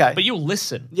 Okay. But you'll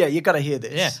listen. Yeah, you got to hear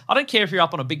this. Yeah. I don't care if you're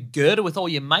up on a big girder with all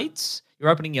your mates, you're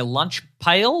opening your lunch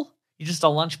pail. You're just a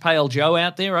lunch pail Joe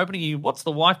out there opening what's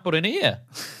the wife put in here?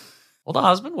 Or the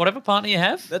husband, whatever partner you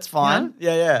have. That's fine. You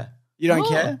know? Yeah. You don't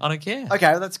care? I don't care.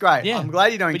 Okay, that's great. Yeah. I'm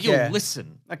glad you don't but care. But you'll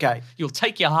listen. Okay. You'll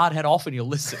take your hard hat off and you'll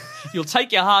listen. You'll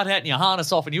take your hard hat and your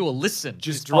harness off and you will listen.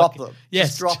 Just drop them.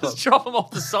 Yes, just drop them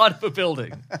off the side of a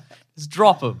building. Just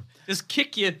drop them. Just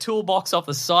kick your toolbox off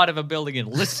the side of a building and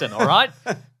listen, all right?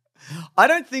 I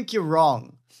don't think you're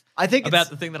wrong. I think about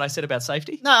the thing that I said about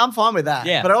safety? No, I'm fine with that.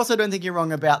 Yeah. But I also don't think you're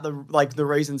wrong about the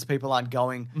reasons people aren't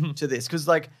going to this. Because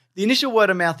the initial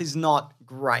word of mouth is not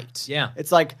great. Yeah.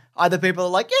 It's either people are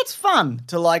like, yeah, it's fun,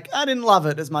 to I didn't love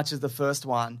it as much as the first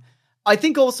one. I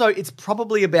think also it's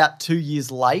probably about 2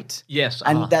 years late. Yes.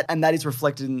 And that is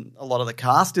reflected in a lot of the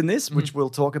cast in this, which we'll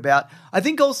talk about. I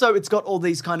think also it's got all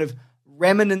these kind of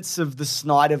remnants of the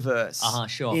Snyderverse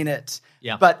sure. in it.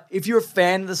 Yeah. But if you're a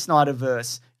fan of the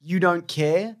Snyderverse, you don't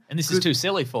care. And this is too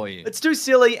silly for you. It's too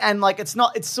silly, and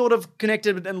it's sort of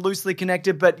connected and loosely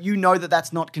connected, but you know that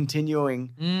that's not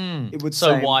continuing. It would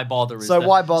So seem. why bother?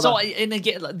 Why bother? So, and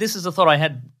again, this is a thought I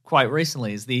had quite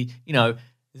recently, is the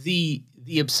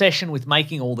obsession with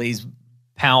making all these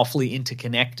powerfully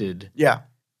interconnected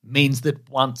means that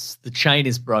once the chain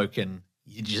is broken,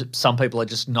 some people are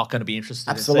just not going to be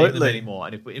interested in seeing them anymore.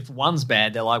 And if one's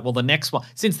bad, they're like, well, the next one,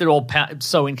 since they're all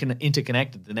so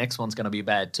interconnected, the next one's going to be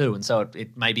bad too. And so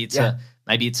maybe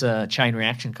it's a chain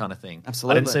reaction kind of thing.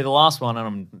 Absolutely. I didn't see the last one, and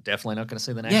I'm definitely not going to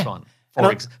see the next one.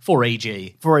 For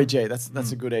EG. For EG,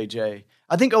 that's a good EG.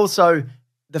 I think also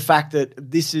the fact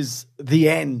that this is the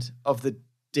end of the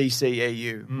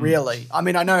DCEU, really. I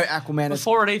mean, I know Aquaman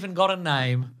before it even got a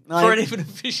name. Before it even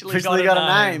officially got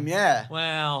a name. Yeah.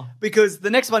 Wow. Because the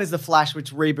next one is The Flash,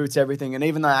 which reboots everything. And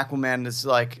even though Aquaman is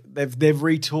they've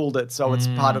retooled it, so it's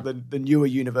part of the newer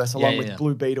universe, along with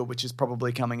Blue Beetle, which is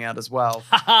probably coming out as well.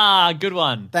 Haha, good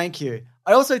one. Thank you.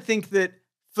 I also think that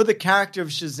for the character of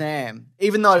Shazam,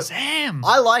 even though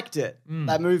I liked it,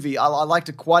 that movie, I liked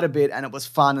it quite a bit, and it was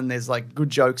fun, and there's good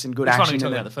jokes and good action. Which one are you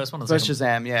talking about? The first one? Or the first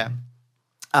Shazam, yeah.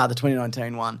 The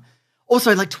 2019 one.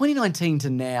 Also, 2019 to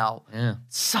now,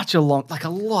 such a long, a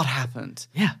lot happened.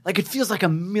 Yeah. It feels like a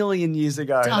million years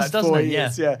ago. It does, doesn't 4 it?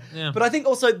 years, Yeah. But I think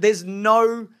also there's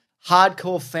no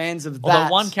hardcore fans of that.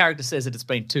 Although one character says that it's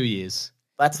been 2 years.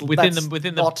 That's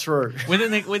not true.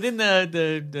 Within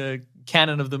the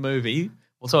canon of the movie,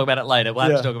 we'll talk about it later. We'll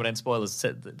have to talk about it in spoilers.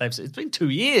 They've said it's been 2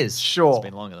 years. Sure. It's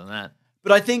been longer than that.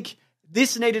 But I think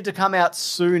this needed to come out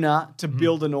sooner to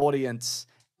build an audience.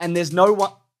 And there's no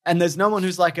one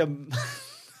who's like a...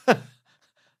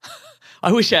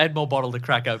 I wish I had more bottle to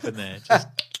crack open there. Just...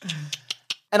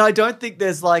 And I don't think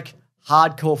there's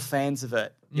hardcore fans of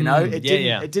it. You know, it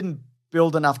didn't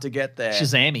build enough to get there.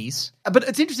 Shazamies. But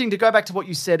it's interesting to go back to what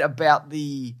you said about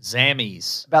the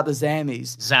Zammies. About the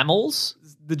Zammies. Zamels?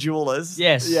 The jewelers.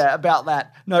 Yes. Yeah, about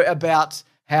that. No, about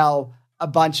how a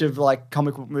bunch of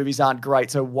comic book movies aren't great,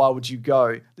 so why would you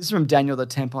go? This is from Daniel the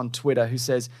Temp on Twitter, who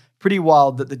says, pretty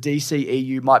wild that the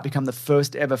DCEU might become the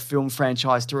first ever film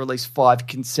franchise to release 5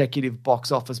 consecutive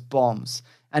box office bombs.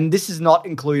 And this is not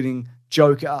including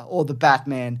Joker or the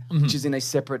Batman, which is in a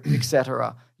separate,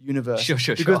 etc. universe.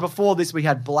 Sure. Because before this, we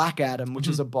had Black Adam, which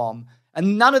was a bomb.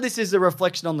 And none of this is a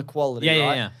reflection on the quality,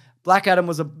 right? Yeah. Black Adam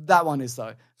that one is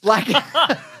though.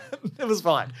 It was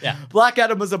fine. Yeah. Black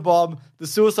Adam was a bomb. The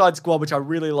Suicide Squad, which I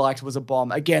really liked, was a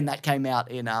bomb. Again, that came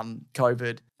out in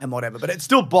COVID and whatever, but it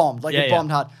still bombed. It bombed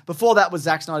hard. Before that was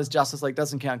Zack Snyder's Justice League.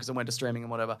 Doesn't count because it went to streaming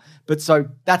and whatever. But so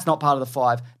that's not part of the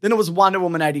 5. Then it was Wonder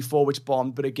Woman 84, which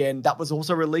bombed. But again, that was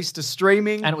also released to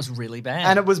streaming. And it was really bad.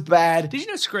 And it was bad. Did you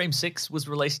know Scream 6 was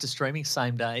released to streaming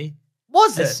same day?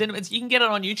 Was it? You can get it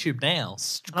on YouTube now.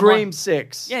 Scream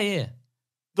 6. Yeah.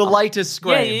 The latest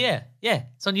Scream. Yeah.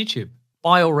 It's on YouTube.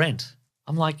 Buy or rent.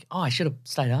 I'm like, I should have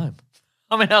stayed home.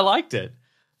 I mean, I liked it.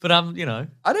 But, I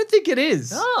don't think it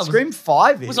is. No, Scream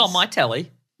 5 is. It was on my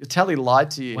telly. Your telly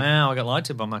lied to you. Wow, I got lied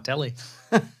to by my telly.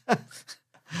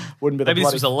 Wouldn't be Maybe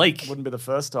this was a leak. Wouldn't be the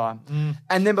first time.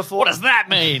 And then before... What does that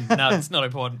mean? No, it's not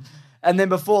important. And then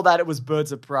before that, it was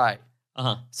Birds of Prey.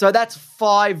 Uh-huh. So that's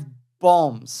 5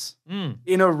 bombs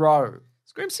in a row.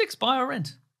 Scream 6, buy or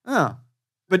rent. Oh.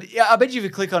 But I bet you if you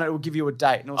click on it, it will give you a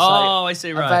date. And it'll say, I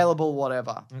see, right. Available,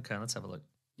 whatever. Okay, let's have a look.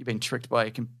 You've been tricked by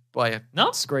a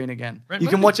screen again. Rent you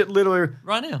can movie. watch it literally.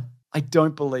 Right now. I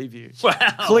don't believe you. Wow.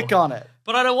 Click on it.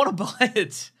 But I don't want to buy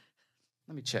it.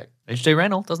 Let me check. HD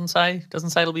rental doesn't say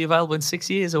it'll be available in 6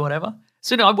 years or whatever.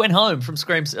 So I went home from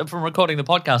recording the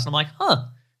podcast, and I'm like,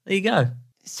 there you go.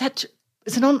 Is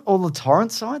it on all the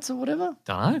torrent sites or whatever?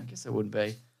 Don't know. I guess it wouldn't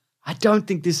be. I don't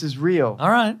think this is real. All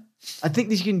right. I think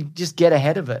that you can just get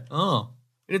ahead of it. Oh,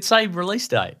 it'd say release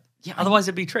date. Yeah, Otherwise,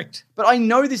 it'd be tricked. But I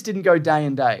know this didn't go day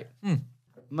and date. I'm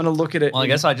going to look at it. Well, I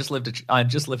guess I just live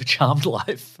a charmed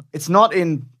life. It's not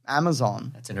in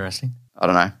Amazon. That's interesting. I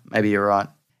don't know. Maybe you're right.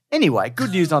 Anyway,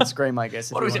 good news on Scream, I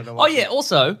guess. What do we say? Oh, yeah.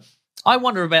 Also, I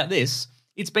wonder about this.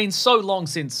 It's been so long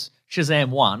since Shazam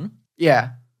 1. Yeah.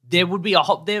 There would be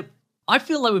I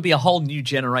feel there would be a whole new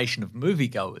generation of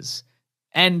moviegoers.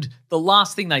 And the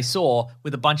last thing they saw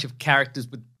with a bunch of characters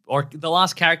or the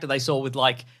last character they saw with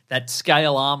like that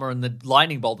scale armor and the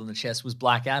lightning bolt in the chest was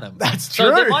Black Adam. That's so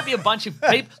true. There might be a bunch of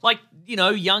people like,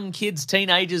 young kids,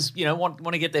 teenagers,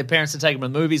 want to get their parents to take them to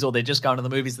the movies, or they're just going to the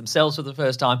movies themselves for the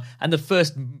first time. And the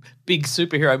first big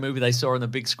superhero movie they saw on the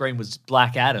big screen was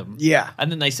Black Adam. Yeah. And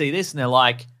then they see this and they're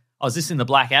like, oh, is this in the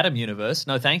Black Adam universe?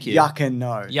 No, thank you. Yuck and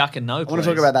no. Yuck and no, please. I want to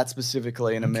talk about that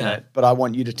specifically in a minute, but I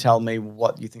want you to tell me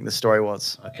what you think the story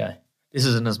was. Okay. This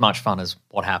isn't as much fun as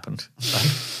what happened.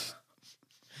 So.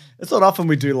 It's not often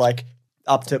we do like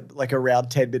up to like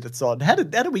around 10 minutes on. How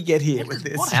did we get here with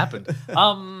this? What happened?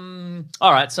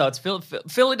 All right, so it's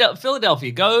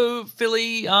Philadelphia. Go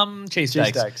Philly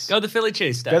cheesesteaks. Go the Philly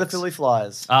cheesesteaks. Go the Philly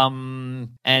Flyers. And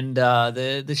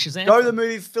the Shazam. Go the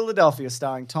movie Philadelphia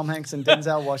starring Tom Hanks and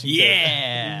Denzel Washington.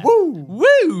 Yeah. Woo!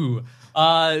 Woo!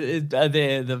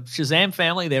 The Shazam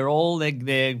family, they're all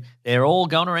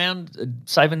going around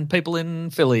saving people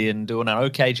in Philly and doing an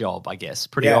okay job, I guess.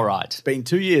 Pretty all right. It's been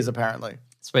 2 years apparently.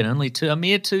 It's been only a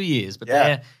mere 2 years, but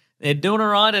they're doing all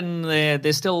right, and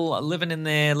they're still living in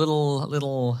their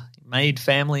little maid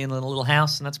family in a little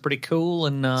house, and that's pretty cool.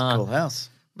 And it's a cool house.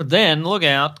 But then look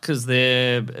out, because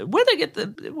where they get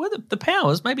the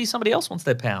powers. Maybe somebody else wants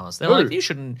their powers. They're like, you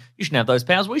shouldn't have those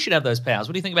powers. We should have those powers.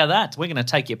 What do you think about that? We're going to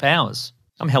take your powers.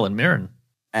 I'm Helen Mirren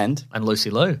and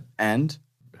Lucy Liu and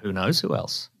who knows who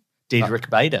else. Diedrich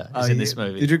Bader is in this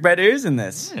movie. Diedrich Bader is in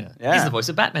this. Yeah. He's the voice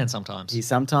of Batman sometimes. He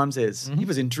sometimes is. Mm-hmm. He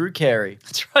was in Drew Carey.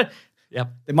 That's right. Yep.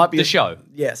 There might be the show.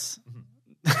 Yes.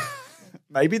 Mm-hmm.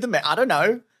 Maybe I don't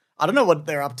know. I don't know what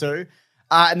they're up to.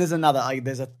 And there's another.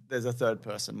 There's a third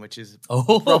person, which is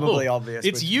probably obvious.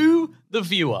 It's you, the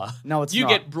viewer. No, it's you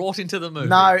not. You get brought into the movie.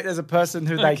 No, there's a person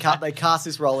who they cast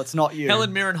this role. It's not you.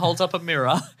 Helen Mirren holds up a mirror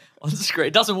on the screen.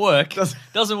 It doesn't work.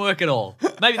 Doesn't work at all.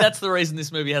 Maybe that's the reason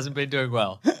this movie hasn't been doing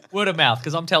well. Word of mouth,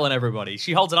 because I'm telling everybody.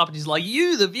 She holds it up and she's like,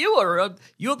 you, the viewer,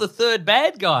 you're the third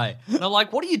bad guy. And I'm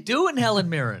like, what are you doing, Helen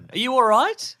Mirren? Are you all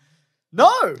right?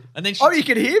 No. And then you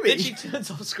can hear me. Then she turns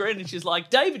off screen and she's like,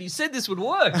 David, you said this would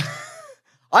work.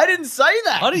 I didn't say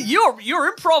that. You're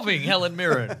improving, Helen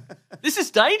Mirren. This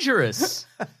is dangerous.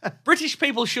 British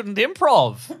people shouldn't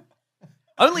improv.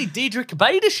 Only Diedrich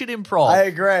Bader should improv. I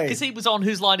agree. Because he was on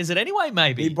Whose Line Is It Anyway,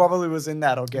 maybe. He probably was in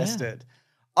that or guessed it.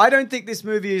 I don't think this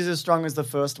movie is as strong as the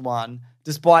first one,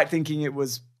 despite thinking it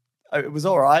was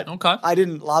all right. Okay. I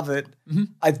didn't love it. Mm-hmm.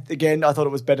 I thought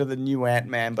it was better than New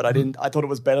Ant-Man, but I thought it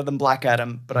was better than Black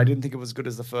Adam, but I didn't think it was good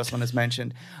as the first one as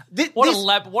mentioned. What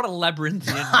a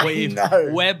labyrinthian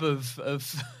web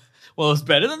of well, it's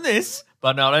better than this,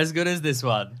 but not as good as this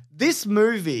one. This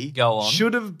movie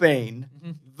should have been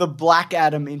the Black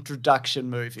Adam introduction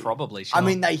movie. Probably, sure. I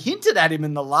mean, they hinted at him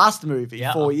in the last movie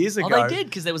 4 years ago. Oh, they did,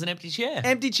 because there was an empty chair.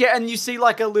 And you see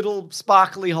like a little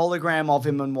sparkly hologram of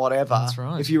him and whatever. That's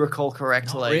right. If you recall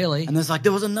correctly. Not really. And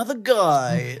there was another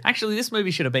guy. Actually, this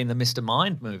movie should have been the Mr.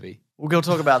 Mind movie. We're going to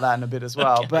talk about that in a bit as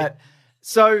well. Okay. But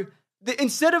so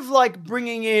instead of like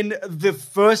bringing in the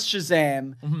first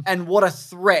Shazam and what a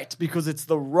threat because it's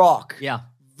The Rock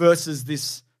versus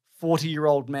this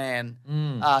 40-year-old man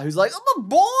who's like, I'm a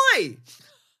boy.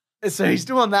 So he's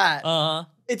doing that.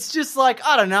 It's just like,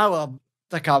 I don't know,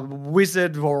 like a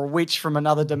wizard or a witch from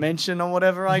another dimension or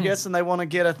whatever, I guess, and they want to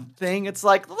get a thing. It's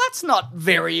like, well, that's not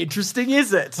very interesting,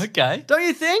 is it? Okay. Don't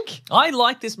you think? I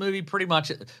like this movie pretty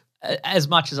much as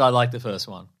I like the first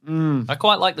one. I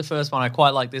quite like the first one. I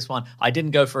quite like this one. I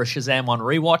didn't go for a Shazam 1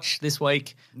 rewatch this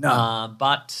week. No.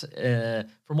 But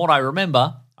from what I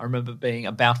remember being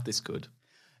about this good.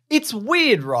 It's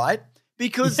weird, right?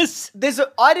 Because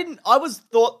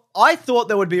I thought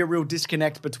there would be a real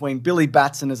disconnect between Billy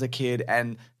Batson as a kid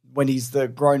and when he's the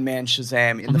grown man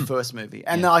Shazam in the first movie.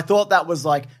 And I thought that was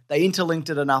like, they interlinked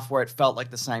it enough where it felt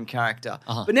like the same character.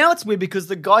 But now it's weird because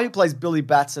the guy who plays Billy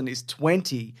Batson is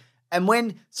 20.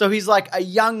 And so he's like a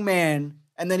young man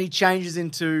and then he changes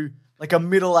into like a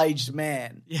middle-aged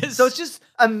man. Yes. So it's just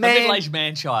a man. A middle-aged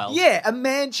man-child. Yeah, a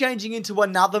man changing into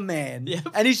another man. Yep.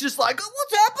 And he's just like,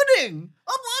 what's happening? doing?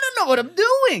 I don't know what I'm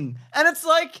doing. And it's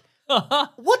like,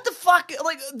 what the fuck?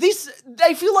 Like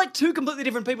they feel like two completely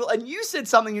different people. And you said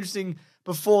something interesting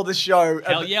before the show.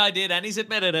 Hell yeah, I did, and he's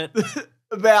admitted it.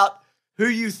 About who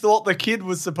you thought the kid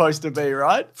was supposed to be,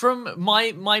 right? From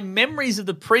my memories of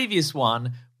the previous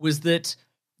one was that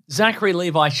Zachary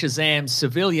Levi Shazam's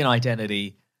civilian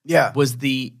identity was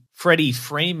the Freddie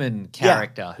Freeman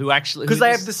character who actually... Because they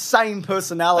have the same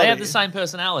personality. They have the same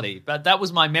personality, but that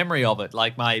was my memory of it,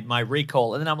 like my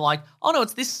recall. And then I'm like, oh no,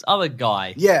 it's this other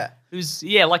guy. Yeah. Who's,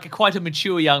 like quite a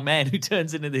mature young man who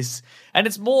turns into this. And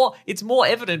it's more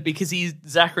evident because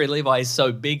Zachary Levi is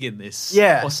so big in this.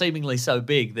 Yeah. Or seemingly so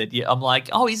big that I'm like,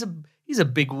 oh, he's a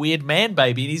big weird man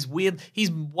baby. And he's weird.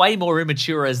 He's way more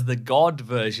immature as the God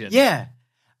version. Yeah.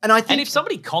 And I think, and if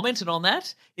somebody commented on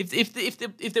that, if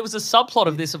there was a subplot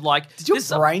of this of like, did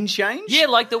your brain change? Yeah,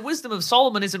 like the wisdom of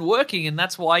Solomon isn't working, and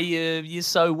that's why you're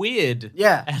so weird.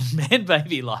 Yeah, and man,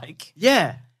 baby, like.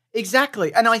 Yeah,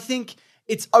 exactly. And I think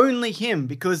it's only him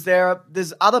because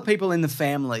there's other people in the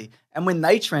family, and when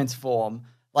they transform,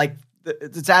 like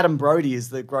it's Adam Brody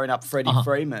is the grown up Freddie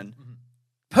Freeman. Mm-hmm.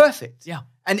 Perfect. Yeah,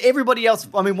 and everybody else.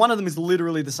 I mean, one of them is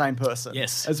literally the same person.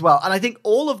 Yes, as well. And I think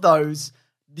all of those.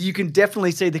 You can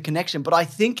definitely see the connection, but I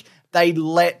think they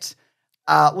let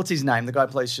what's his name? The guy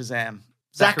who plays Shazam,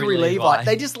 Zachary Levi.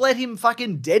 They just let him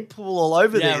fucking Deadpool all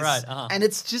over this, right? And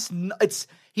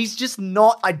he's just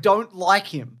not. I don't like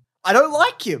him. I don't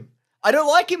like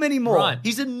him anymore. Right.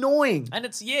 He's annoying, and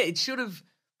it should have.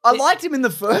 I liked him in the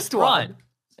first one.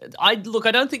 Right. I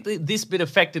don't think that this bit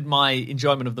affected my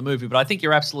enjoyment of the movie, but I think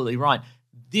you're absolutely right.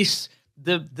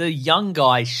 The young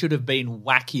guy should have been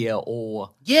wackier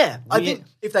or weird. I think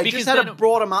if they just had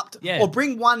brought him up or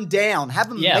bring one down, have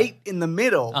them meet in the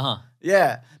middle.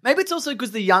 Yeah, maybe it's also because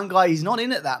the young guy he's not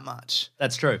in it that much.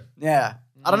 That's true. Yeah,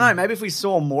 I don't know. Maybe if we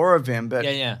saw more of him, but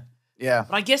yeah.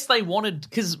 But I guess they wanted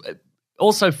because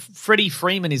also Freddie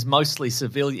Freeman is mostly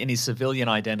civilian in his civilian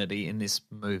identity in this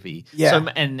movie. Yeah, so,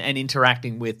 and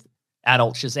interacting with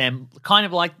adult Shazam, kind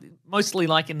of like mostly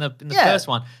like in the first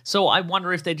one. So I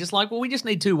wonder if they're just like, well, we just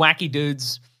need two wacky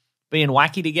dudes being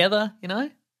wacky together, you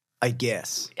know? I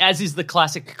guess. As is the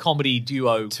classic comedy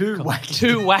duo. Two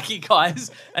wacky guys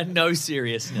and no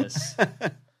seriousness.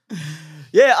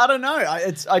 Yeah, I don't know.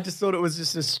 I just thought it was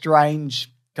just a strange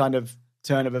kind of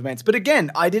turn of events. But again,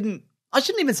 I shouldn't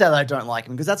even say that I don't like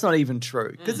him because that's not even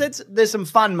true. Because there's some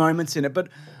fun moments in it, but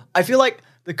I feel like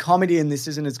the comedy in this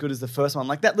isn't as good as the first one.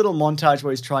 Like that little montage where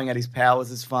he's trying out his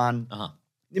powers is fun.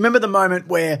 You remember the moment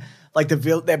where like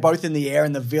they're both in the air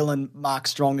and the villain Mark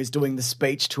Strong is doing the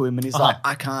speech to him and he's like,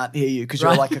 I can't hear you because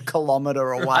you're like a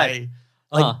kilometer away.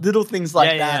 Like little things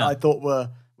like that I thought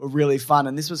were really fun,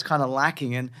 and this was kind of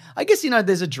lacking. And I guess,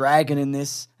 there's a dragon in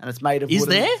this and it's made of wood. Is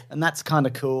there? And that's kind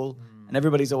of cool. And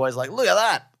everybody's always like, look at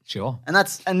that. Sure.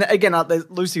 And again,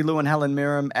 there's Lucy Liu and Helen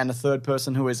Mirren and a third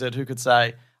person, who is it, who could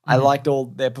say, I liked all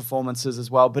their performances as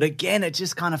well. But again, it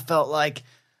just kind of felt like,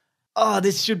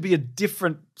 this should be a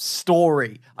different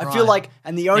story. I feel like,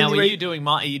 and the only... Now,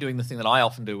 are you doing the thing that I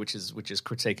often do, which is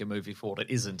critique a movie for what it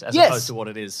isn't, as opposed to what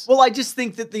it is? Well, I just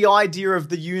think that the idea of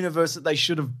the universe that they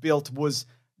should have built was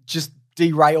just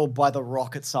derailed by The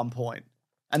Rock at some point.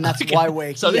 And that's why we're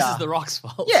here. So this is The Rock's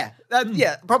fault?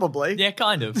 Yeah, probably. Yeah,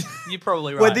 kind of. You're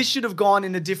probably right. Where this should have gone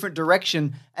in a different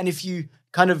direction. And if you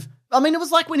kind of... I mean, it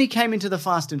was like when he came into the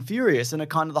Fast and Furious and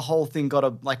the whole thing got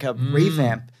a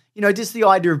revamp. Just the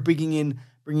idea of bringing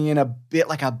in a bit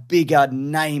like a bigger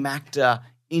name actor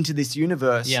into this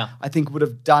universe, I think would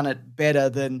have done it better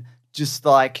than just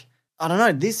like, I don't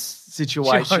know, this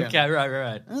situation. Sure, okay,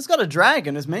 right. And it's got a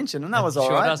dragon, as mentioned, and that was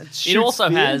all right. It also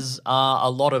has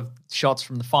a lot of shots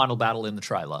from the final battle in the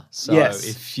trailer. So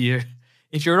if you're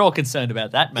at all concerned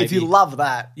about that, maybe. If you love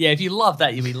that. Yeah, if you love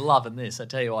that, you'll be loving this, I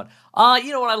tell you what.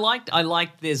 You know what I liked? I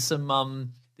liked there's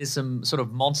some sort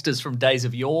of monsters from Days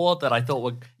of Yore that I thought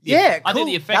were... Yeah, cool. I think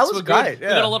the effects were great, good. We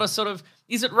got a lot of sort of...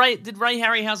 Did Ray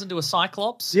Harryhausen do a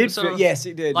Cyclops? Yes,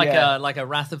 he did. Like a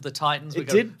Wrath of the Titans. We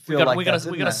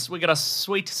got a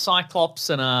sweet Cyclops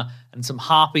and some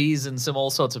harpies and some all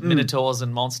sorts of minotaurs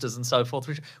and monsters and so forth,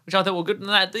 which I thought were good. And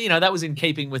that was in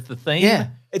keeping with the theme. Yeah,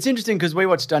 it's interesting because we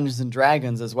watched Dungeons and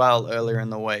Dragons as well earlier in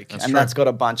the week, that's got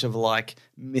a bunch of like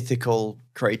mythical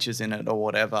creatures in it or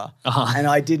whatever. And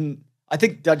I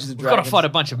think Dungeons and Dragons... We've got to fight a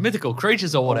bunch of mythical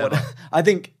creatures or whatever. I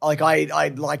think,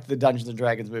 I liked the Dungeons and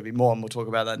Dragons movie more, and we'll talk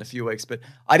about that in a few weeks, but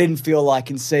I didn't feel like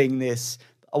in seeing this,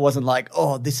 I wasn't like,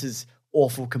 oh, this is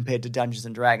awful compared to Dungeons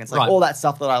and Dragons. Like all that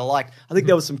stuff that I liked. I think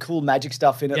there was some cool magic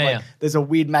stuff in it. There's a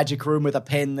weird magic room with a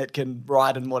pen that can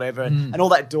write and whatever. And all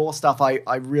that door stuff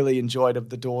I really enjoyed, of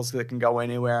the doors that can go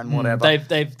anywhere and whatever.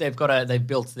 They've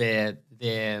built their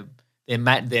their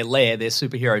lair, their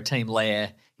superhero team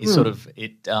lair is sort of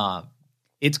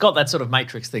it's got that sort of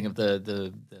Matrix thing of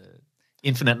the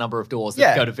infinite number of doors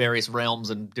that go to various realms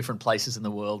and different places in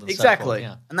the world. And exactly, so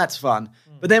forth, and that's fun.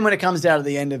 But then when it comes down to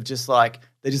the end of just like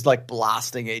they're just like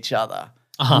blasting each other,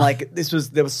 and like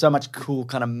there was so much cool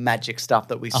kind of magic stuff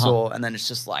that we saw, and then it's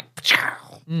just like,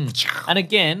 and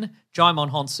again, Jaimon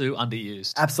Honsu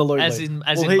underused, absolutely, as in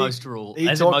most roles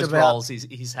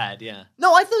he's had. Yeah,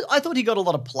 no, I thought he got a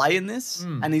lot of play in this,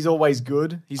 and he's always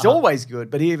good. He's always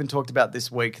good, but he even talked about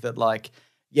this week that like.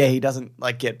 Yeah, he doesn't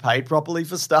like get paid properly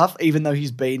for stuff, even though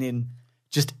he's been in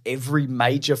just every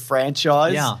major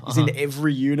franchise. Yeah, he's in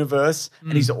every universe,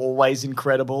 and he's always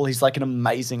incredible. He's like an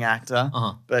amazing actor.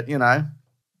 But, you know,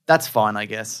 that's fine, I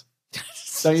guess.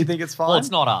 Don't you think it's fine? Well,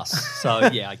 it's not us. So,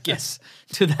 yeah, I guess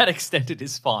to that extent it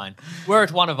is fine. Were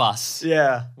it one of us,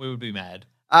 we would be mad.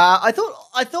 I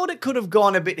thought it could have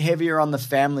gone a bit heavier on the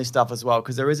family stuff as well,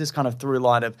 because there is this kind of through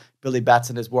line of Billy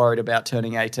Batson is worried about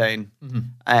turning 18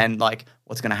 and like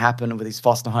what's going to happen with his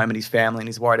foster home and his family, and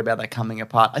he's worried about that coming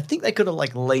apart. I think they could have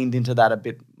like leaned into that a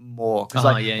bit more, because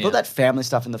I thought that family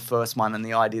stuff in the first one and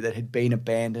the idea that he'd been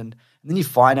abandoned, and then you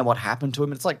find out what happened to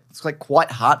him. It's like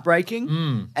quite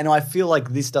heartbreaking, and I feel like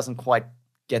this doesn't quite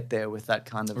get there with that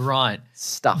kind of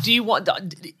stuff. Do you want?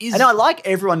 And I like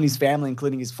everyone in his family,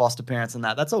 including his foster parents, and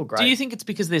that's all great. Do you think it's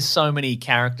because there's so many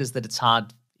characters that it's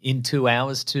hard in 2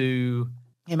 hours to?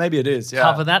 Yeah, maybe it is. Yeah,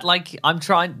 cover that. Like I'm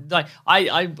trying. Like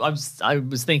I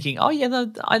was thinking. Oh yeah,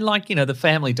 I like the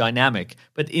family dynamic.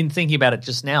 But in thinking about it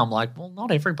just now, I'm like, well,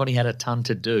 not everybody had a ton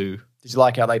to do. Did you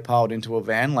like how they piled into a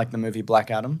van like the movie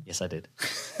Black Adam? Yes, I did.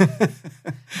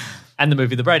 And the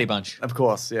movie The Brady Bunch. Of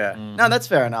course, yeah. No, that's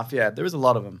fair enough. Yeah, there is a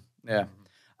lot of them. Yeah.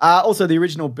 Also, the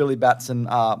original Billy Batson,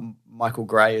 Michael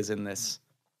Gray is in this.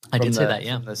 I did see that,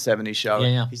 yeah. From the 70s show.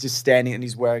 Yeah. He's just standing and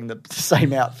he's wearing the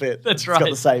same outfit. That's right. He's got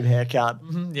the same haircut.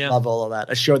 Yeah. Love all of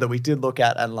that. A show that we did look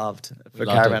at and loved for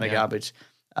Caravan of Garbage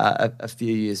a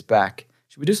few years back.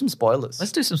 Should we do some spoilers?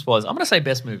 Let's do some spoilers. I'm going to say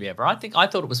best movie ever. I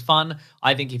thought it was fun.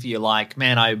 I think if you're like,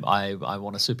 man, I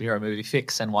want a superhero movie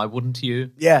fix, and why wouldn't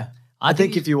you? Yeah. I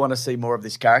think if you want to see more of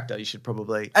this character, you should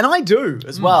probably, and I do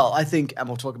as well. I think, and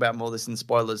we'll talk about more of this in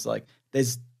spoilers. Like,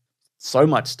 there's so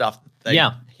much stuff they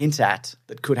hint at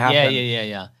that could happen.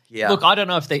 Yeah. Look, I don't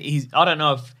know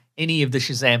if any of the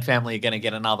Shazam family are going to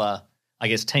get another, I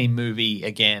guess, team movie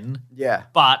again. Yeah.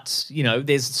 But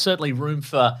there's certainly room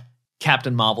for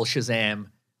Captain Marvel, Shazam,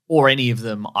 or any of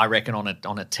them. I reckon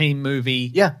on a team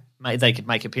movie. Yeah. They could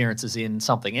make appearances in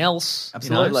something else.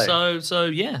 Absolutely. So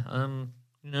yeah.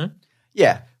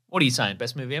 Yeah. What are you saying?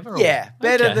 Best movie ever? Yeah.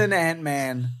 Better than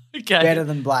Ant-Man. Okay. Better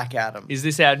than Black Adam. Is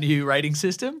this our new rating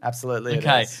system? Absolutely.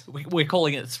 Okay. We're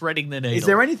calling it threading the needle. Is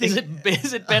there anything?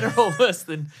 Is it better or worse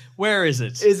than? Where is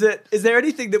it? Is there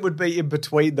anything that would be in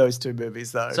between those two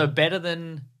movies though? So better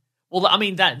than. Well, I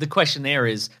mean the question there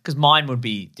is because mine would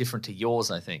be different to yours.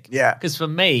 I think. Yeah. Because for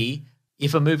me,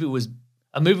 if a movie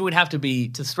would have to be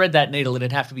to thread that needle,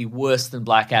 it'd have to be worse than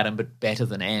Black Adam, but better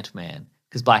than Ant-Man.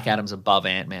 Because Black Adam's above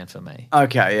Ant-Man for me.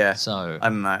 Okay, yeah. So I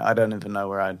don't know. I don't even know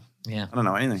where I don't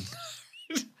know anything.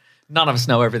 None of us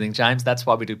know everything, James. That's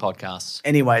why we do podcasts.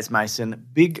 Anyways, Mason,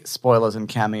 big spoilers and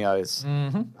cameos.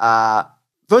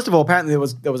 First of all, apparently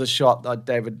there was a shot that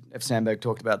David F. Sandberg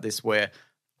talked about this where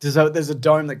there's a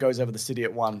dome that goes over the city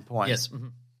at one point. Yes.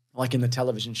 Like in the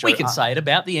television show. We can say it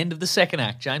about the end of the second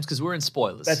act, James, because we're in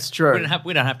spoilers. That's true.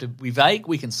 We don't have to be vague.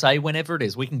 We can say whenever it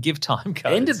is. We can give time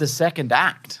codes. End of the second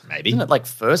act. Maybe. Isn't it like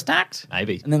first act?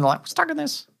 Maybe. And then they're like, we're stuck in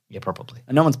this. Yeah, probably.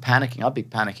 And no one's panicking. I'd be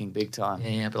panicking big time.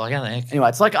 Yeah, but like, how the heck? Anyway,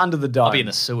 it's like under the dome. I'll be in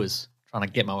the sewers trying to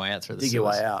get my way out through the sewers. Dig your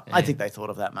way out. Yeah. I think they thought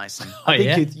of that, Mason. Oh, I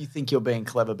think you think you're being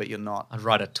clever, but you're not. I'd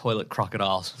ride a toilet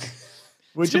crocodile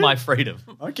Would to you? my freedom.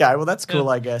 Okay, well, that's cool,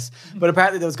 I guess. But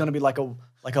apparently there was going to be like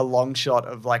a long shot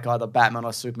of like either Batman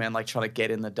or Superman like trying to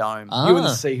get in the dome. You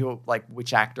wouldn't see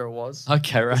which actor it was.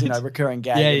 Okay, right. Recurring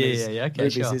gag Yeah. Okay,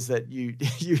 movies sure. is that you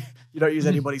don't use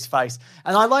anybody's face.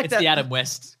 And I like It's that. the Adam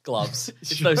West gloves.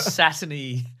 It's Sure. those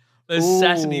satiny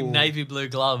navy blue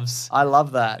gloves. I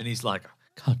love that. And he's like,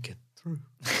 I can't get through.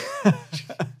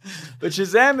 But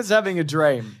Shazam is having a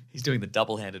dream. He's doing the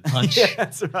double-handed punch. Yeah,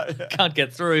 that's right. Can't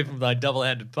get through even with my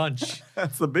double-handed punch.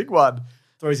 That's the big one.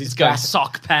 Throws his Go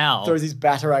sock pow. Throws his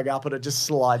batarang up and it just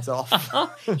slides off.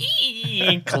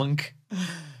 Clunk.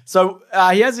 So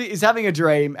he's having a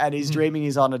dream and he's dreaming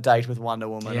he's on a date with Wonder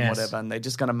Woman and whatever, and they're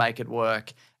just going to make it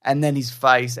work. And then his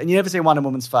face, and you never see Wonder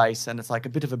Woman's face, and it's like a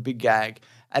bit of a big gag.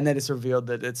 And then it's revealed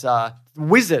that it's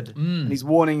Wizard, and he's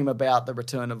warning him about the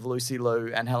return of Lucy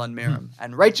Liu and Helen Mirren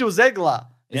and Rachel Zegler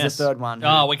is the third one.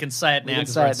 Oh, we can say it now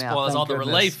because we're in spoilers. Thank The goodness.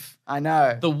 relief. I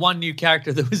know. The one new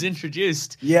character that was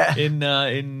introduced in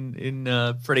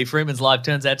Freddie Freeman's life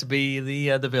turns out to be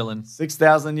the villain.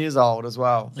 6,000 years old as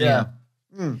well. Yeah,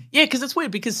 because it's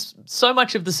weird because so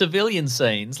much of the civilian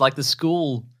scenes, like the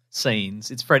school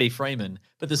scenes, it's Freddie Freeman,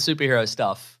 but the superhero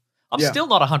stuff, I'm still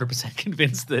not 100%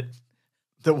 convinced that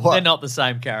they're not the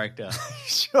same character.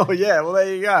 Sure, yeah. Well,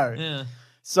 there you go. Yeah.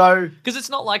 So, because it's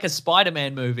not like a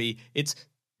Spider-Man movie. It's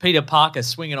Peter Parker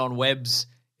swinging on webs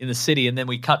in the city, and then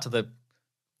we cut to the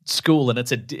school, and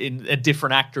it's a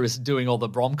different actress doing all the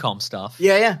rom-com stuff.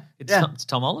 Yeah. It's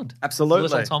Tom Holland. Absolutely.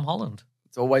 Little Tom Holland.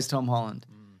 It's always Tom Holland.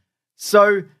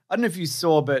 So, I don't know if you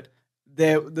saw, but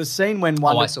the scene when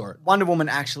I saw it. Wonder Woman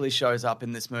actually shows up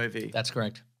in this movie. That's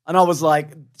correct. And I was like,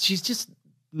 she's just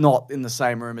not in the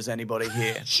same room as anybody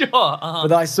here. Sure. Uh-huh.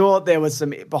 But I saw there was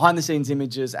some behind-the-scenes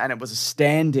images, and it was a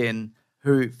stand-in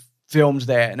who filmed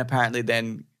there, and apparently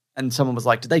then... And someone was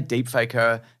like, did they deepfake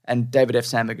her? And David F.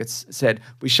 Sandberg said,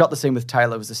 we shot the scene with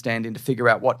Taylor as a stand-in to figure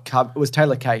out what it was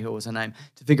Taylor Cahill was her name,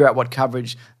 to figure out what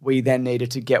coverage we then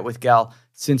needed to get with Gal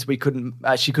since she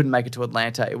couldn't make it to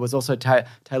Atlanta. It was also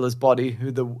Taylor's body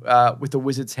with the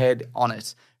wizard's head on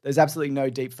it. There's absolutely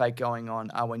no deepfake going on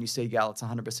when you see Gal. It's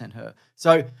 100% her.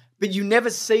 So, but you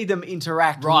never see them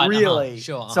interact really.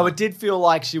 Sure. So it did feel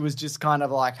like she was just kind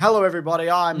of like, hello, everybody,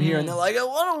 I'm here. And they're like, oh,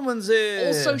 Wonder Woman's here.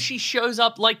 Also, she shows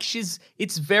up like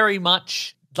it's very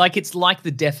much like it's like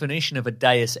the definition of a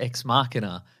deus ex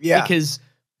machina. Yeah. Because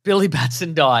Billy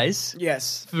Batson dies.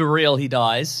 Yes. For real, he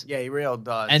dies. Yeah, he real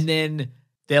dies. And then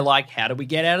they're like, how do we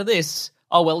get out of this?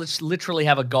 Oh, well, let's literally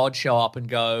have a god show up and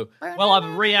go, well, I've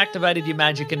reactivated your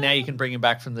magic and now you can bring him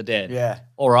back from the dead. Yeah.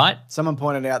 All right. Someone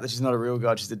pointed out that she's not a real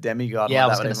god, she's a demigod. Yeah, like I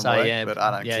was going to say, yeah. But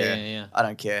I don't care. Yeah. I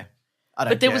don't care.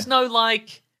 But there was no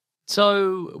like,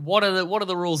 so what are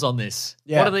the rules on this?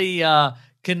 Yeah. What are the,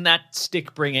 can that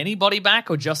stick bring anybody back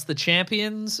or just the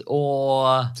champions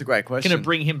or? It's a great question. Can it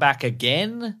bring him back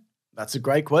again? That's a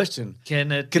great question.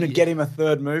 Can it get him a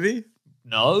third movie?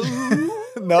 No.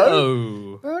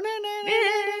 No?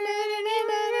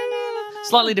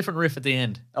 Slightly different riff at the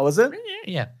end. Oh, was it?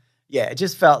 Yeah. Yeah, it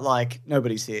just felt like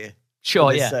nobody's here.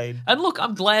 Sure, in this yeah. scene. And look,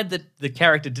 I'm glad that the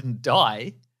character didn't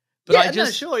die. But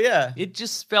yeah. It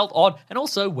just felt odd. And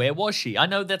also, where was she? I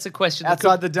know that's a question.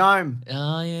 Outside the dome.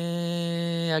 Oh,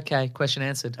 yeah. Okay, question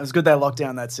answered. It was good they locked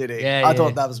down that city. Yeah, I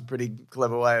thought that was a pretty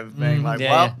clever way of being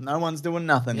no one's doing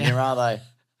nothing here, are they?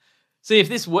 See, if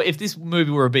this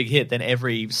movie were a big hit, then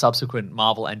every subsequent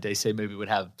Marvel and DC movie would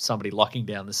have somebody locking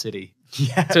down the city.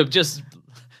 Yeah. To just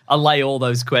allay all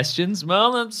those questions.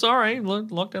 Well, I'm sorry,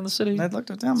 lock down the city. They locked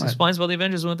it down, This mate. explains why the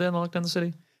Avengers weren't there and they locked down the city.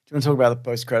 Do you want to talk about the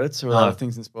post-credits or other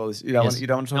things in spoilers? You don't want to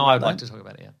talk about that? No, I'd like to talk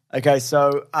about it, yeah. Okay,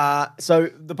 so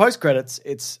the post-credits,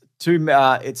 it's two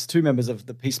members of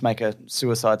the Peacemaker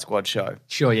Suicide Squad show.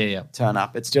 Sure, yeah. Turn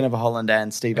up. It's Jennifer Holland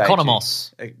and Steve Agee.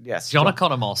 Economos. Yes. John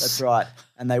Economos. That's right.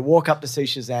 And they walk up to see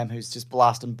Shazam, who's just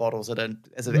blasting bottles at a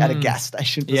gas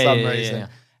station for some reason. Yeah.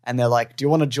 And they're like, do you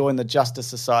want to join the Justice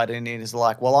Society? And he's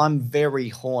like, well, I'm very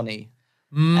horny.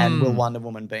 And will Wonder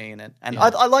Woman be in it? And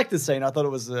I like the scene. I thought it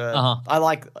was. I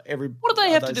like every. What do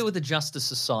they have to do with the Justice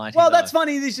Society? Well, that's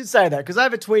funny. You should say that because I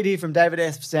have a tweet here from David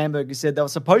F. Sandberg who said they were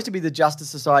supposed to be the Justice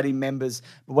Society members,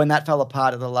 but when that fell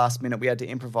apart at the last minute, we had to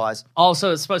improvise. Oh,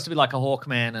 so it's supposed to be like a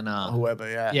Hawkman and whoever.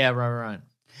 Yeah. Yeah. Right.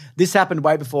 This happened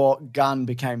way before Gunn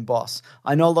became boss.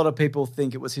 I know a lot of people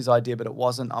think it was his idea, but it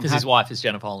wasn't. Because his wife is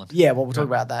Jennifer Holland. Yeah, well, we'll talk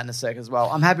about that in a sec as well.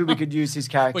 I'm happy we could use his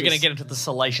characters. We're going to get into the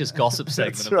salacious gossip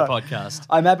segment of the podcast.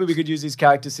 I'm happy we could use his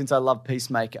characters since I love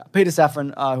Peacemaker. Peter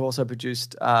Safran, who also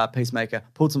produced Peacemaker,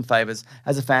 pulled some favors.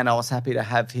 As a fan, I was happy to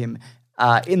have him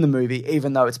in the movie,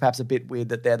 even though it's perhaps a bit weird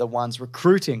that they're the ones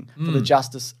recruiting for the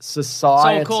Justice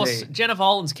Society. So, of course, Jennifer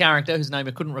Holland's character, whose name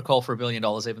I couldn't recall for $1 billion,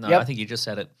 even though I think you just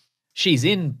said it, she's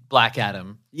in Black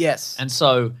Adam. Yes.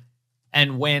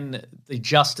 And when the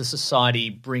Justice Society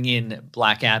bring in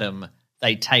Black Adam,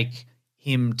 they take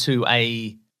him to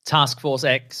a Task Force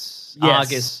X,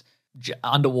 Argus,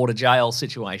 underwater jail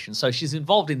situation. So she's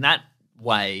involved in that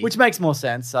way. Which makes more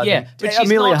sense. I think. But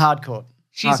Amelia Hardcourt.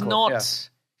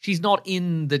 She's not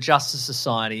in the Justice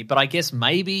Society, but I guess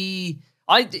maybe...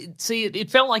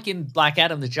 it felt like in Black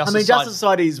Adam, the Justice Society... Justice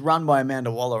Society is run by Amanda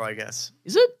Waller, I guess.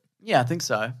 Is it? Yeah, I think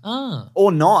so. Ah.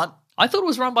 Or not. I thought it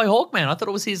was run by Hawkman. I thought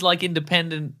it was his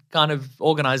independent kind of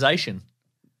organization.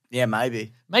 Yeah,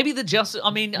 maybe. Maybe the Justice...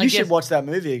 You should watch that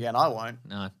movie again. I won't.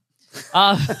 No.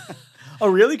 Oh,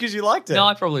 really? Because you liked it? No,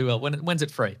 I probably will. When's it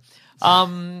free?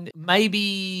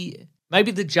 Maybe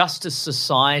the Justice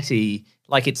Society,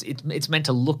 it's meant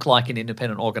to look like an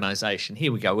independent organization.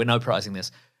 Here we go. We're no-prizing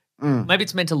this. Maybe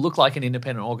it's meant to look like an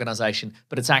independent organization,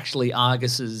 but it's actually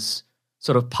Argus's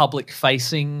sort of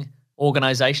public-facing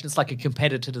organization. It's like a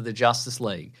competitor to the Justice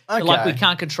League. Okay. So like we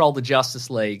can't control the Justice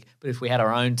League, but if we had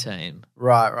our own team.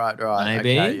 Right.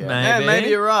 Maybe, Okay, yeah. maybe. Yeah, maybe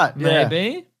you're right. Yeah.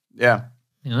 Maybe. Yeah.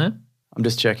 You know? I'm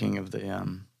just checking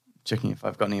checking if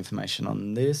I've got any information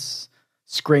on this.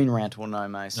 Screen Rant will know,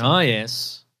 Mason. Oh,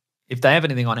 yes. If they have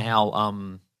anything on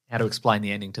how to explain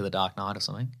the ending to The Dark Knight or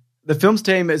something. The films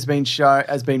team has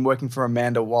been working for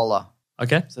Amanda Waller.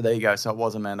 Okay. So there you go. So it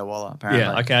was Amanda Waller, apparently.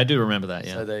 Yeah, okay, I do remember that,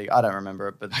 yeah. So I don't remember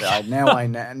it, but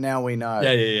now we know.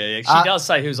 Yeah. She does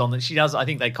say who's on She does, I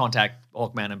think they contact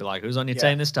Hawkman and be like, who's on your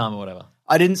team this time or whatever.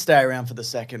 I didn't stay around for the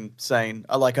second scene.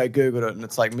 I Googled it and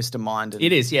it's like Mr. Mind.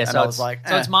 It is, yeah. And So I was like,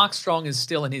 so it's Mark Strong is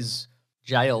still in his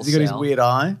jail Has he got his cell. weird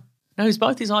eye? No,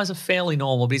 both his eyes are fairly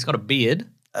normal, but he's got a beard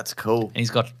That's cool. and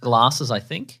he's got glasses, I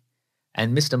think.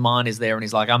 And Mr. Mind is there and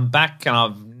he's like, I'm back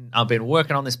and I've been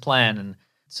working on this plan. And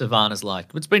Savannah's like,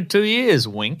 it's been 2 years,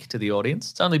 wink to the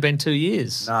audience. It's only been 2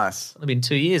 years. Nice. It's only been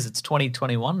 2 years. It's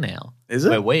 2021 now. Is it?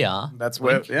 Where we are. That's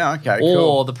wink. where, yeah, okay, Or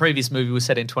cool. the previous movie was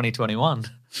set in 2021.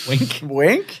 Wink.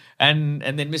 Wink? And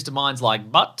then Mr. Mind's like,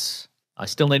 but I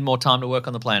still need more time to work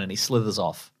on the plan. And he slithers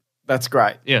off. That's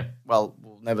great. Yeah. Well,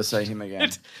 we'll never see him again.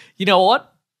 You know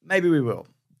what? Maybe we will.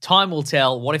 Time will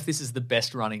tell. What if this is the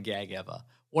best running gag ever?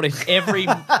 What if every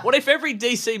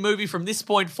DC movie from this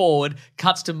point forward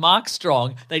cuts to Mark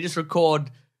Strong? They just record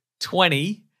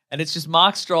 20, and it's just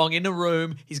Mark Strong in a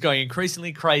room. He's going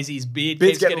increasingly crazy. His beard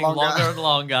keeps getting longer and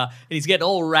longer, and he's getting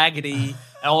all raggedy.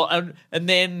 and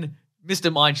then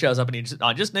Mr. Mind shows up, and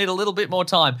I just need a little bit more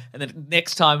time. And then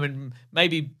next time, and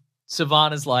maybe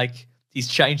Savannah's like, he's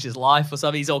changed his life or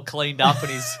something. He's all cleaned up, and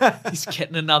he's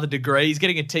getting another degree. He's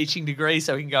getting a teaching degree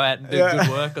so he can go out and do good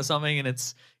work or something. And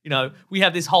it's, we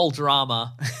have this whole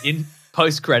drama in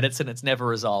post-credits and it's never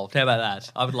resolved. How about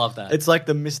that? I would love that. It's like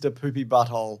the Mr. Poopy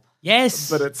Butthole. Yes.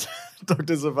 But it's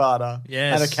Dr. Savannah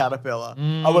Yes. and a caterpillar.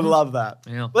 I would love that.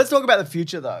 Yeah. Let's talk about the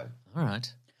future, though. All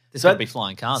right. There's going to be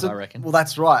flying cars, I reckon. Well,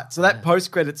 that's right. So that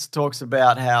post-credits talks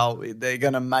about how they're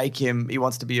going to make him, they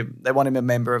want him a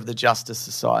member of the Justice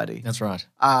Society. That's right.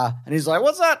 And he's like,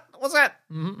 what's that?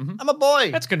 Mm-hmm. I'm a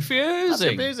boy. That's confusing. That's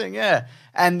confusing, yeah.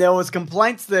 And there was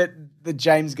complaints that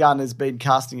James Gunn has been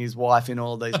casting his wife in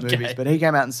all of these movies, but he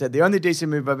came out and said, the only DC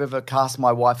movie I've ever cast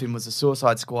my wife in was The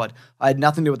Suicide Squad. I had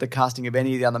nothing to do with the casting of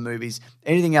any of the other movies.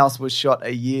 Anything else was shot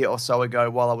a year or so ago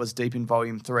while I was deep in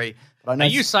Volume 3. But I know Are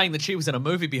you saying that she was in a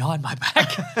movie behind my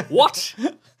back? What?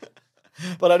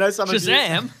 But I know some of you...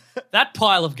 Shazam? That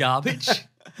pile of garbage?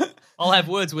 I'll have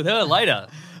words with her later.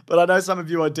 But I know some of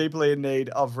you are deeply in need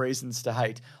of reasons to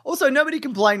hate. Also, nobody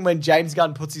complained when James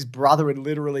Gunn puts his brother in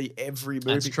literally every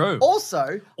movie. That's true.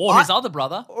 Also... Or his other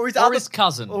brother. Or his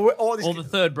cousin. Or the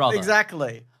third brother.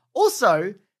 Exactly.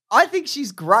 Also, I think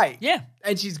she's great. Yeah.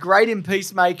 And she's great in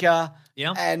Peacemaker.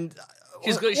 Yeah. And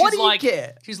She's what do you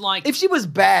care? She's like... If she was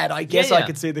bad, I guess Yeah. I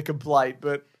could see the complaint,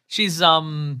 but... She's,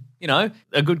 a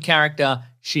good character.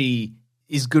 She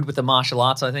is good with the martial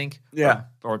arts, I think. Yeah.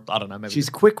 Or I don't know, maybe.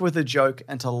 She's quick with a joke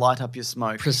and to light up your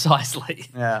smoke. Precisely.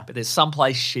 Yeah. But there's some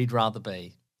place she'd rather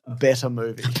be. A better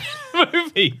movie.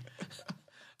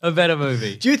 A better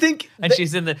movie. Do you think... And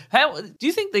she's in the... Do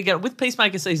you think they're going... With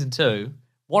Peacemaker Season 2,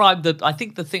 I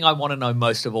think the thing I want to know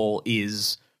most of all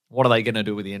is what are they going to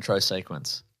do with the intro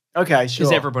sequence? Okay, sure.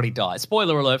 Because everybody dies.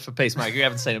 Spoiler alert for Peacemaker. You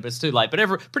haven't seen it, but it's too late. But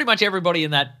pretty much everybody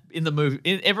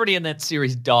everybody in that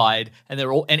series died, and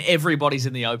everybody's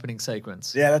in the opening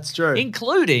sequence. Yeah, that's true.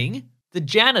 Including the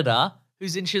janitor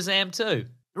who's in Shazam 2.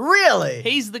 Really?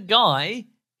 He's the guy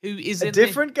who is a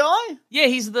different guy? Yeah,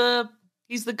 he's the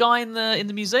guy in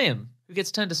the museum who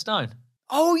gets turned to stone.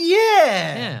 Oh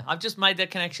yeah. Yeah, I've just made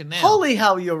that connection now. Holy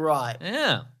hell, you're right.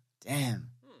 Yeah. Damn.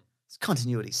 This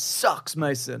continuity sucks,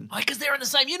 Mason. Why? Because they're in the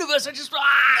same universe.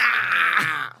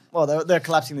 Well, they're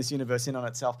collapsing this universe in on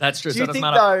itself. That's true. Do so you it think,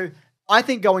 doesn't matter. though, I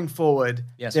think going forward,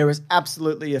 Yes. there is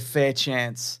absolutely a fair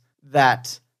chance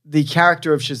that the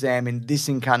character of Shazam in this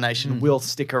incarnation will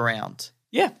stick around.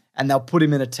 Yeah. And they'll put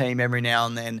him in a team every now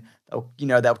and then.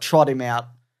 They'll trot him out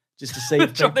just to see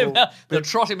if people... They'll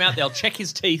trot him out. They'll check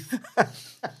his teeth.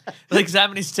 They'll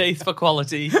examine his teeth for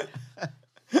quality.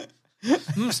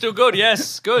 Still good.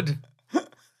 Yes, good.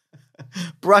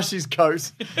 Brush his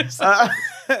coat.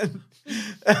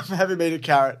 Have him eat a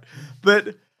carrot.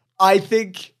 But I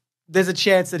think there's a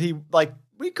chance that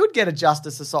we could get a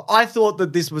Justice Society. I thought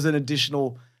that this was an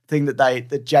additional thing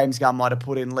that James Gunn might have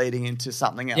put in leading into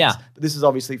something else. Yeah. But this was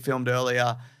obviously filmed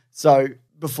earlier. So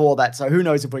before that, so who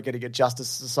knows if we're going to get Justice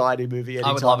Society movie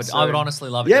anytime I would love it. soon. I would honestly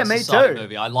love it. Yeah, Justice me Society too.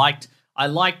 movie. I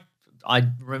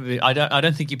remember. I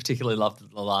don't think you particularly loved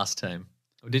the last team.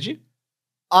 Oh, did you?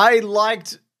 I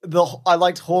liked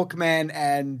Hawkman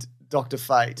and Dr.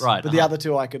 Fate. Right, But the other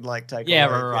two I could take Yeah,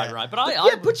 away. right.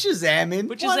 But put Shazam in.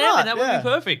 Put Why Shazam not? in. That would be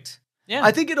perfect. Yeah.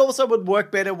 I think it also would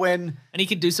work better when... And he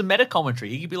could do some meta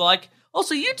commentary. He could be like,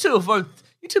 also, you two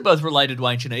both related to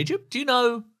ancient Egypt. Do you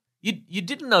know... You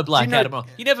didn't know Black Adam.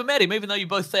 You never met him, even though you're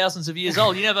both thousands of years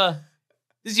old. You never...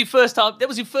 This is your first time... That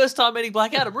was your first time meeting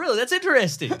Black Adam. Really? That's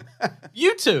interesting.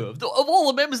 You two, of all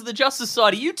the members of the Justice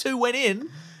Society, you two went in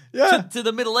to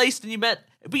the Middle East and you met...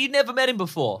 But you never met him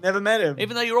before. Never met him.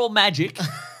 Even though you're all magic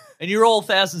and you're all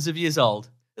thousands of years old.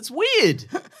 It's weird.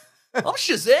 I'm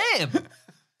Shazam.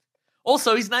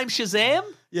 Also, his name's Shazam?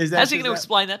 Yeah, how's he going to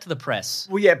explain that to the press?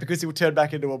 Well, yeah, because he will turn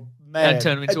back into a man.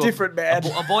 Turn him into a different man.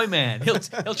 A boy man.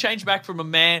 He'll change back from a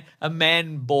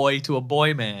man boy to a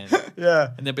boy man.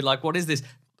 Yeah. And they'll be like, what is this?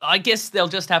 I guess they'll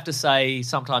just have to say,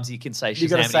 sometimes you can say Shazam.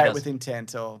 You've got to say it with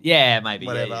intent or maybe.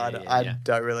 whatever. I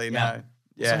don't really know.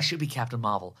 Yeah. So it should be Captain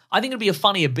Marvel. I think it'd be a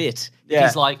funnier bit if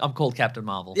he's like, I'm called Captain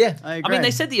Marvel. Yeah, I agree. I mean, they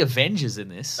said the Avengers in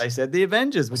this. They said the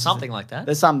Avengers. Something like that.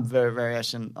 There's some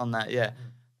variation on that, yeah.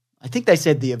 I think they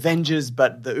said the Avengers,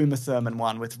 but the Uma Thurman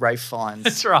one with Ralph Fiennes.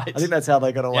 That's right. I think that's how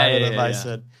they got away with it, they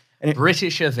said. And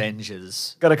British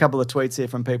Avengers. Got a couple of tweets here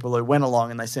from people who went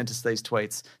along and they sent us these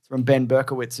tweets. It's from Ben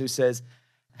Berkowitz, who says,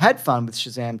 had fun with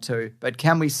Shazam 2, but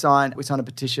can we sign a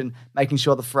petition making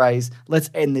sure the phrase,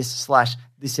 let's end this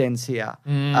 / this ends here.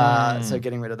 So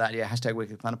getting rid of that, #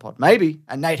 Weekly Planet Pod. Maybe.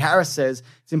 And Nate Harris says,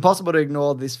 it's impossible to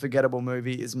ignore this forgettable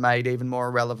movie is made even more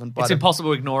irrelevant by It's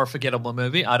impossible to ignore a forgettable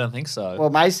movie? I don't think so. Well,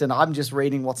 Mason, I'm just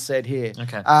reading what's said here.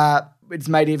 Okay. It's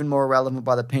made even more irrelevant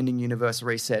by the pending universe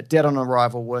reset. Dead on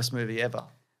Arrival, worst movie ever.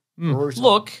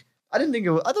 Look... I didn't think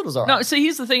I thought it was all right. No, so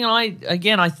here's the thing, and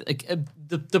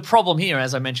the problem here,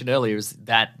 as I mentioned earlier, is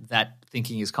that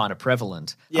thinking is kind of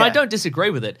prevalent. Yeah. And I don't disagree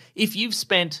with it. If you've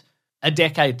spent a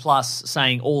decade plus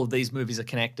saying all of these movies are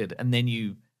connected, and then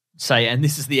you say, and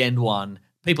this is the end one,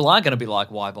 people are going to be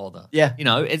like, why bother? Yeah.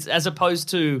 It's as opposed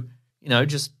to,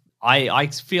 just I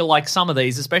feel like some of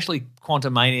these, especially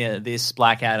Quantumania, this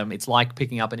Black Adam, it's like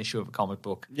picking up an issue of a comic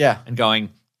book. Yeah. And going,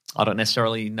 I don't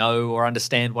necessarily know or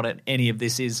understand what any of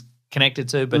this is connected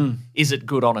to, but is it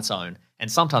good on its own?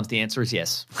 And sometimes the answer is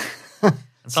yes. And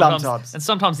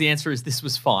sometimes the answer is this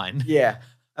was fine. Yeah.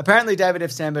 Apparently David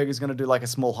F. Sandberg is going to do a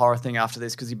small horror thing after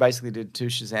this because he basically did 2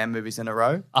 Shazam movies in a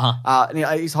row. And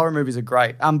his horror movies are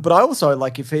great. But I also,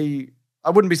 I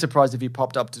wouldn't be surprised if he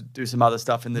popped up to do some other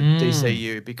stuff in the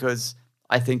DCEU because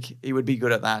I think he would be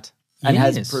good at that and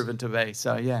has proven to be.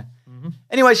 So, yeah. Mm-hmm.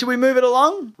 Anyway, should we move it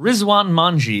along? Rizwan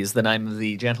Manji is the name of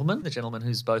the gentleman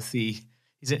who's both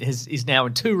He's now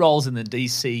in 2 roles in the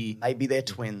DC. Maybe they're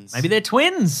twins.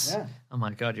 Yeah. Oh, my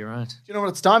God, you're right. Do you know what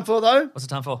it's time for, though? What's it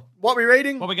time for? What are we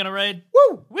reading? What are we going to read?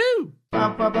 Woo! Woo!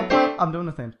 I'm doing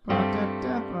the thing.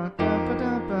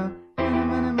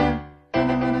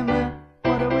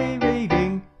 What are we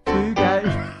reading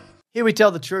today? Here we tell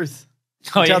the truth.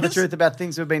 We tell the truth about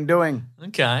things we've been doing.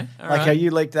 Okay. All right. How you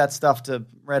leaked that stuff to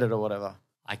Reddit or whatever.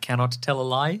 I cannot tell a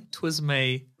lie. 'Twas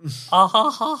me. Ah ha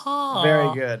ha ha.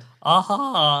 Very good. Ah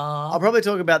ha. I'll probably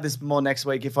talk about this more next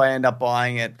week if I end up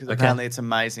buying it because apparently it's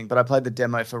amazing. But I played the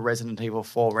demo for Resident Evil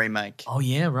 4 Remake. Oh,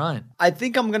 yeah, right. I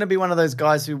think I'm going to be one of those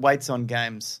guys who waits on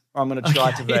games. Or I'm going to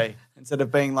try to be. Instead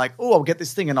of being like, oh, I'll get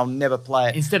this thing and I'll never play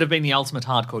it. Instead of being the ultimate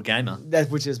hardcore gamer.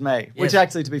 Which is me. Yes. Which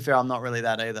actually, to be fair, I'm not really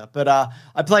that either. But I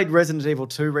played Resident Evil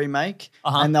 2 Remake.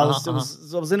 And I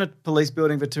was in a police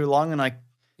building for too long and I...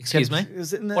 Excuse me?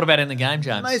 What about in the game,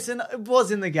 James? Mason, it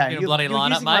was in the game. You're bloody line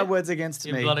using up, my words against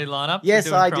me. You bloody line up?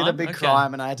 Yes, I did a big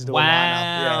crime and I had to do a line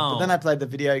up. Yeah, but then I played the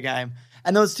video game.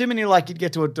 And there was too many, you'd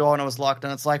get to a door and it was locked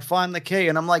and it's like, find the key.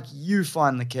 And I'm like, you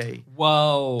find the key.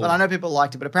 Whoa. But I know people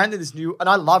liked it. But apparently this new, and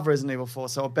I love Resident Evil 4,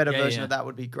 so a better version of that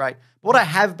would be great. But what I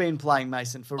have been playing,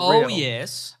 Mason, for real. Oh,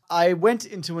 yes. I went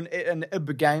into an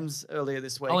Ib Games earlier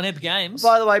this week. Oh, an Ib Games.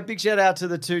 By the way, big shout out to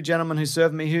the 2 gentlemen who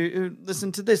served me who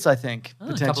listened to this, I think,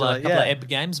 potentially. A couple of Ib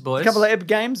Games boys. A couple of Ib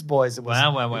Games boys. It was,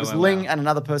 wow. It was Ling and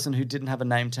another person who didn't have a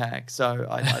name tag, so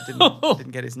I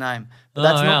didn't get his name. But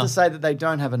that's not to say that they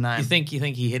don't have a name. You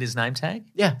think he hit his name tag?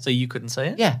 Yeah. So you couldn't see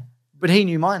it? Yeah. But he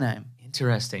knew my name.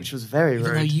 Interesting. Which was very rude.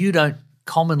 Even though you don't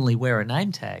commonly wear a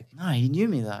name tag. No, he knew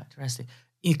me though. Interesting.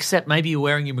 Except maybe you're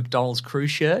wearing your McDonald's crew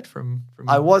shirt from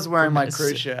I was wearing my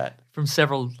crew shirt. From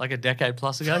several, a decade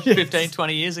plus ago, 15,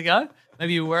 20 years ago.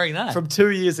 Maybe you were wearing that. From 2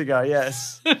 years ago,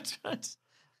 yes.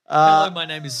 Hello, my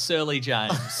name is Surly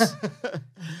James.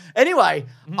 Anyway,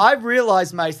 I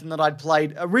realized, Mason, that I'd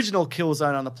played original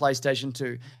Killzone on the PlayStation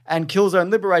 2 and Killzone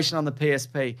Liberation on the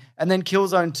PSP, and then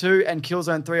Killzone 2 and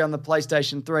Killzone 3 on the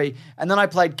PlayStation 3, and then I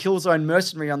played Killzone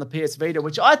Mercenary on the PS Vita,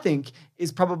 which I think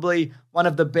is probably one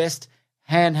of the best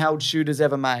handheld shooters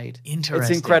ever made. Interesting. It's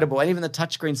incredible. And even the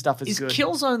touchscreen stuff is good. Is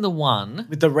Killzone the one?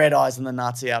 With the red eyes and the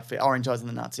Nazi outfit, orange eyes and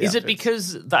the Nazi Is outfit. it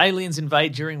because the aliens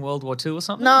invade during World War II or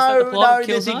something? Is that the No, plot no, of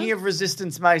they're Killzone? thinking of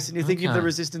Resistance, Mason. You're thinking of the Okay.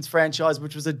 Resistance franchise,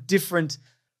 which was a different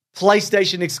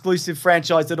PlayStation exclusive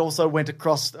franchise that also went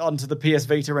across onto the PS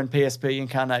Vita and PSP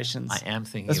incarnations. I am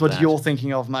thinking That's of what that. you're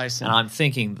thinking of, Mason. And I'm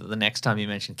thinking that the next time you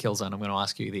mention Killzone, I'm going to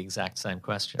ask you the exact same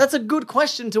question. That's a good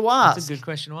question to ask. That's a good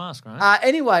question to ask, right?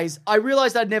 Anyways, I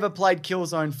realized I'd never played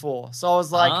Killzone 4. So I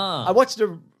was like, I watched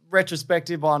a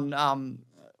retrospective on,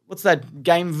 what's that,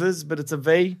 Game Viz, but it's a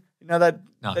V. You know that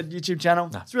YouTube channel?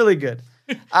 No. It's really good.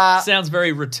 Sounds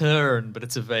very return, but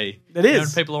it's a V. It is. You know,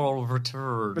 people are all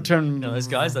return. Return. You know those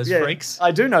guys, those Yeah, freaks?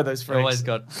 I do know those They've freaks.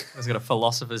 always got a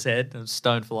philosopher's head, a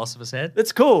stone philosopher's head.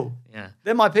 That's cool. Yeah.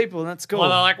 They're my people, and that's cool. Well,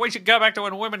 they're like, we should go back to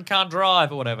when women can't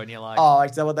drive or whatever. And you're like, Oh,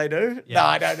 is that what they do? Yeah. No,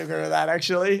 I don't agree with that,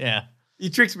 actually. yeah, You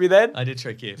tricked me then. I did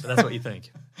trick you, but that's what you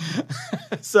think.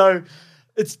 So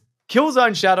it's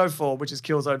Killzone Shadowfall, which is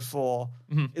Killzone 4,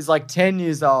 is like 10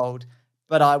 years old,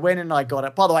 but I went and I got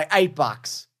it. By the way,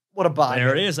 $8. What a bargain.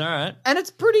 There it is, all right. And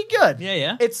it's pretty good. Yeah,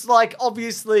 yeah. It's like,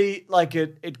 obviously, like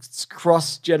it's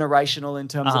cross-generational in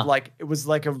terms of like, it was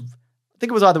like I think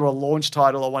it was either a launch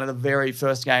title or one of the very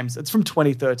first games. It's from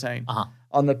 2013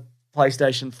 on the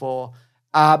PlayStation 4.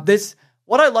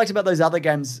 What I liked about those other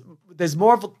games, there's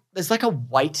like a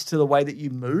weight to the way that you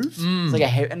move. It's like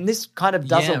and this kind of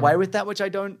does away with that, which I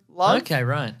don't love. Okay,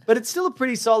 right. But it's still a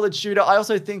pretty solid shooter. I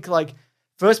also think like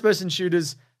first-person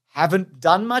shooters haven't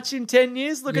done much in 10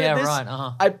 years. Looking at this,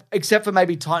 right. except for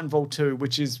maybe Titanfall 2,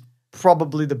 which is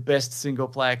probably the best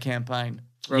single-player campaign.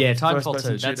 For a Titanfall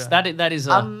first-person 2. shooter. That is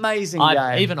a amazing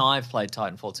game. Even I've played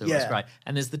Titanfall 2. It's great.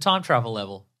 And there's the time travel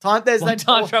level. There's One that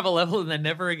time travel level and then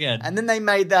never again. And then they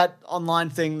made that online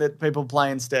thing that people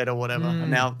play instead or whatever.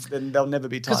 And now then they'll never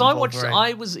be Titanfall 3.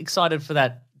 I was excited for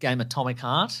that game Atomic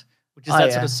Heart, which is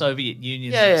that sort of Soviet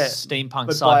Union steampunk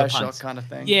but cyberpunk Bioshock kind of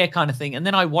thing. Yeah, kind of thing. And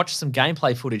then I watched some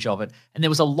gameplay footage of it, and there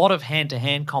was a lot of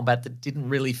hand-to-hand combat that didn't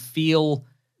really feel.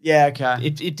 Yeah, okay.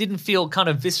 It didn't feel kind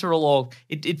of visceral, or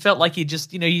it felt like you're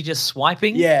just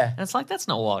swiping. Yeah. And it's like, that's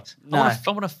not what. No. I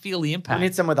want to feel the impact. You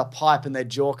hit someone with a pipe and their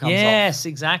jaw comes off. Yes,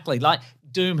 exactly. Like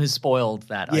Doom has spoiled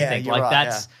that, I think. you're Like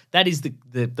right, that is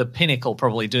the pinnacle,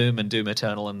 probably Doom and Doom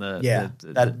Eternal and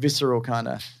that visceral kind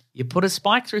of. you put a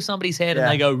spike through somebody's head Yeah.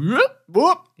 and they go, whoop,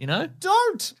 Whoop! you know?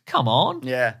 Don't! Come on.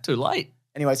 Yeah. Too late.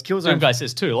 Anyways, Doom Killzone. guy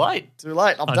says, too late. Too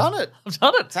late. I've done it. I've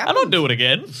done it. I don't happened. do it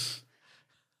again.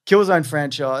 Killzone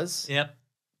franchise. Yep.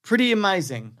 Pretty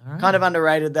amazing. All right. Kind of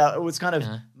underrated though. It was kind of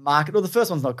marketed. Well, the first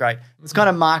one's not great. It was kind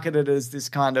of marketed as this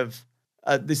kind of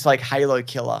this like Halo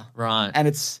killer, Right. and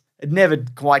it never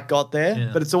quite got there. Yeah.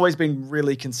 But it's always been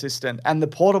really consistent. And the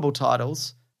portable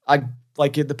titles, I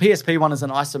like the PSP one is an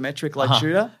isometric like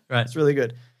shooter. Right. It's really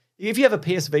good. If you have a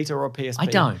PS Vita or a PSP, I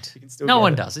don't. You can still No get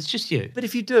one it. does. It's just you. But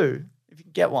if you do, if you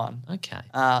can get one, Okay.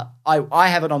 I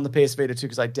have it on the PS Vita too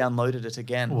because I downloaded it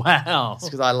again. Wow.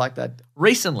 Because I like that.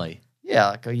 Recently, Yeah,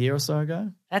 like a year or so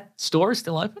ago. that store is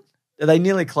still open? They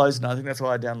nearly closed now. I think that's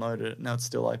why I downloaded it. Now it's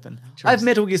still open. I have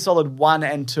Metal Gear Solid 1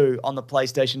 and 2 on the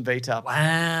PlayStation Vita,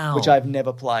 Wow. which I've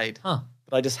never played. Huh.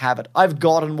 But I just have it. I've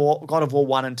God of War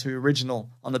 1 and 2 original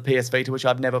on the PS Vita, which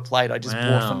I've never played. I just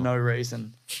bought for no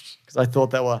reason because I thought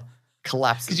they were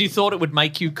collapsing. Because you thought it would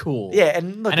make you cool. Yeah,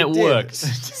 and look, And it did. worked. It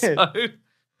did. So,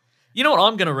 you know what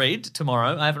I'm going to read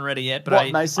tomorrow? I haven't read it yet, but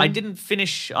What, Mason? I didn't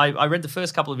finish. I read the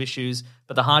first couple of issues,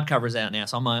 but the hardcover is out now,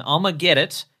 so I'm gonna get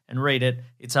it and read it.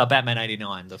 It's Batman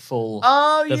 '89, the full.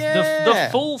 Oh, the, yeah. the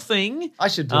full thing. I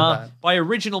should do that. By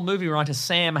original movie writer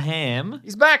Sam Hamm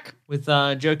He's back. with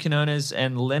Joe Quinones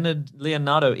and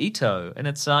Leonardo Ito, and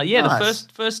it's the Nice.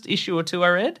 first issue or two I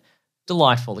read.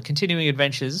 Delightful. The continuing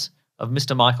adventures of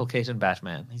Mr. Michael Keaton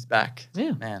Batman. He's back.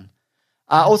 Yeah. Man.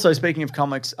 Also, speaking of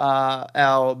comics,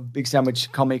 our Big Sandwich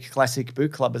Comic Classic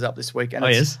Book Club is up this week, and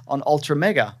it's on Ultra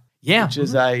Mega, which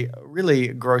is a really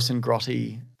gross and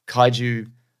grotty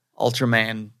kaiju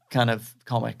Ultraman kind of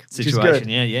comic Situation. Which is good,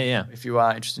 Yeah. if you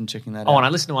are interested in checking that Oh, out. and I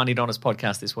listened to Andy Donna's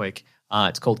podcast this week.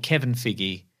 It's called Kevin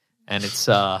Figgy, and it's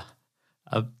I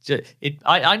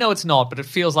know it's not, but it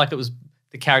feels like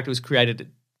the character was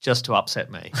created just to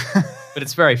upset me. But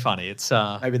it's very funny. It's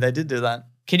Maybe they did do that.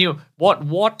 Can you what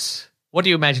do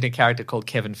you imagine a character called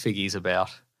Kevin Figgy's about?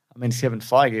 I mean, it's Kevin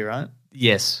Feige, right?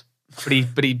 Yes, but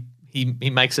he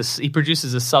he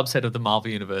produces a subset of the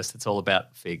Marvel universe that's all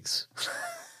about figs.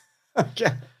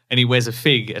 Okay. And he wears a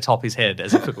fig atop his head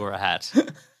as if it were a hat.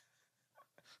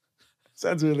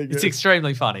 Sounds really good. It's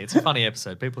extremely funny. It's a funny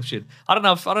episode. People should. I don't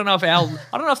know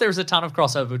if there is a ton of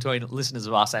crossover between listeners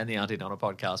of us and the Auntie Donna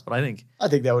podcast, but I think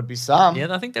there would be some.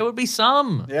 I think there would be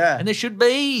some. Yeah. And there should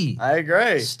be. I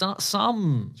agree.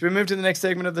 Some. Should we move to the next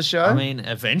segment of the show? I mean,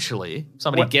 eventually,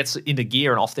 somebody gets into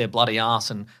gear and off their bloody ass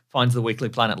and finds the Weekly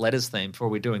Planet letters theme before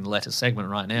we're doing the letters segment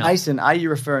right now. Mason, are you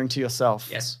referring to yourself?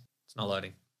 Yes. It's not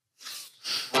loading.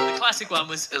 The classic one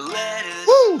was Letters,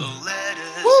 Woo! oh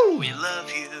letters, Woo! we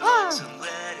love you. Ah! Some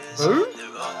letters, Boo? they're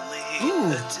Ooh. only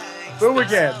a text. Boo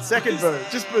again. Second boo.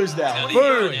 Just boos now. What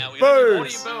are you doing now? Boo. What are you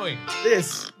Boos. booing?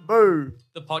 This. Boo.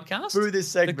 The podcast? Boo this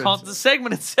segment. The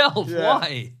segment itself. Yeah.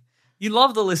 Why? You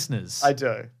love the listeners. I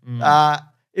do. Mm.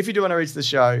 If you do want to reach the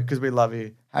show, because we love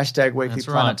you, hashtag Weekly That's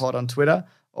Planet right. Pod on Twitter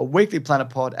or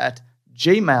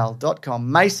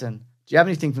weeklyplanetpod@gmail.com. Mason, do you have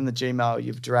anything from the Gmail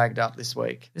you've dragged up this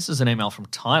week? This is an email from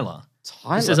Tyler.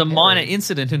 Tyler This is a Perry. minor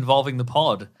incident involving the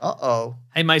pod. Uh-oh.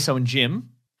 Hey, Meso and Jim.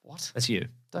 What? That's you.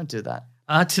 Don't do that.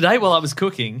 Today, while I was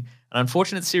cooking, an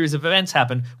unfortunate series of events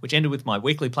happened, which ended with my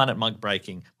Weekly Planet mug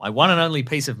breaking. My one and only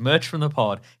piece of merch from the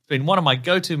pod. It's been one of my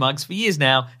go-to mugs for years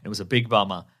now, and it was a big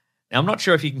bummer. Now, I'm not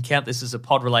sure if you can count this as a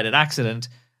pod-related accident.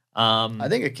 I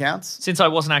think it counts. Since I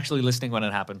wasn't actually listening when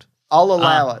it happened. I'll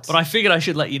allow it. But I figured I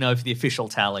should let you know for the official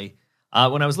tally.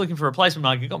 When I was looking for a replacement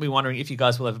mug, it got me wondering if you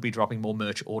guys will ever be dropping more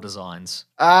merch or designs.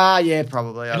 Yeah,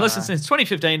 probably. And listen, since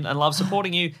 2015 and love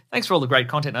supporting you. Thanks for all the great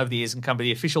content over the years and come be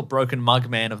the official broken mug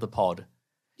man of the pod.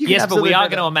 You can Yes, but we absolutely are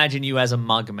do going to that. imagine you as a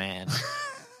mug man.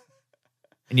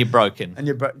 And you're broken. And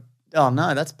you're oh,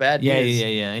 no, that's bad Yeah.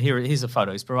 news. Here's a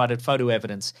photo. He's provided photo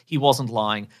evidence. He wasn't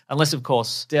lying. Unless, of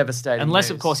course, Devastating of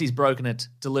news. course, he's broken it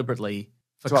deliberately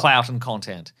for So- clout and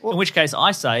content. Well- In which case,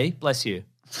 I say, bless you.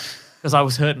 Because I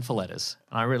was hurting for letters,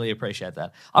 and I really appreciate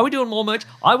that. Are we doing more merch?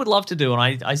 I would love to do,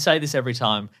 and I say this every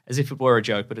time as if it were a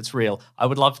joke, but it's real. I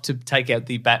would love to take out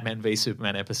the Batman v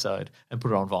Superman episode and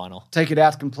put it on vinyl. Take it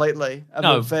out completely of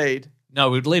No. the feed. No,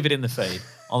 we'd leave it in the feed,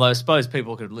 although I suppose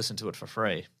people could listen to it for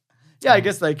free. Yeah, I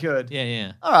guess they could.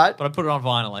 Yeah. All right. But I put it on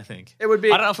vinyl, I think. It would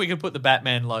be- I don't know if we could put the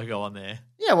Batman logo on there.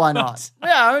 Yeah, why not?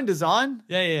 Yeah, our own design.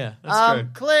 Yeah, that's true.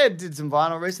 Claire did some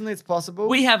vinyl recently. It's possible.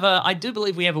 I do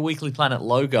believe we have a Weekly Planet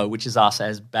logo, which is us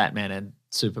as Batman and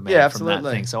Superman Yeah, from that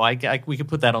absolutely. thing. So we could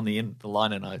put that on the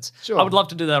liner notes. Sure. I would love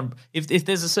to do that. If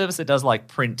there's a service that does like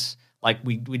print, like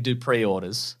we do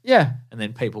pre-orders, Yeah. and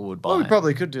then people would buy Well, we it.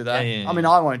 probably could do that. Yeah. I mean,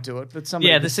 I won't do it, but somebody.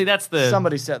 Yeah, could- that's the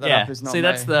somebody set that up. Is not see,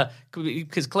 that's me.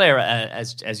 because Claire,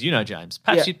 as you know, James.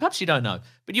 Perhaps you don't know,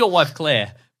 but your wife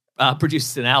Claire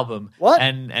produced an album What?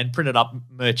 and printed up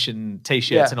merch and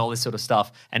T-shirts Yeah. and all this sort of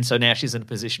stuff. And so now she's in a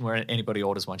position where anybody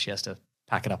orders one, she has to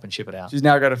pack it up and ship it out. She's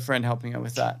now got a friend helping her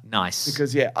with that. Nice.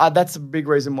 Because that's a big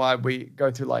reason why we go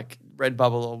through like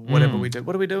Redbubble or whatever we do.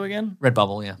 What do we do again?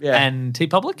 Redbubble, yeah. Yeah. And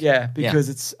TeePublic? Yeah, because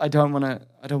it's I don't want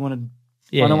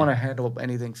to handle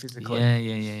anything physically.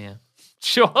 Yeah.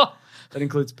 Sure. That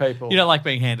includes people. You don't like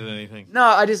being handed anything. No,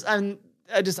 I just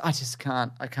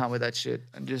can't. I can't with that shit.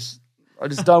 I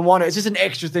just don't want it. It's just an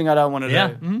extra thing I don't want to Yeah.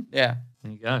 do. Mhm. Yeah.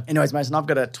 There you go. Anyways, Mason, I've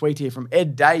got a tweet here from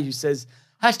Ed Day who says,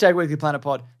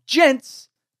 #WeeklyPlanetPod. Gents,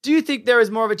 do you think there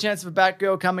is more of a chance of a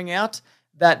Batgirl coming out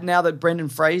that now that Brendan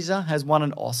Fraser has won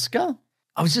an Oscar?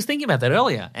 I was just thinking about that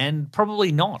earlier, and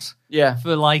probably not. Yeah.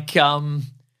 For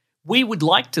we would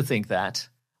like to think that,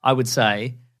 I would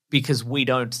say, because we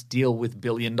don't deal with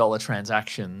billion-dollar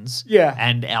transactions. Yeah.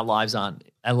 And our lives are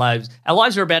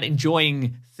about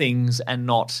enjoying things and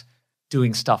not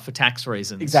doing stuff for tax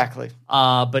reasons. Exactly.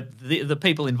 But the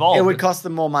people involved. It would cost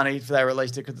them more money if they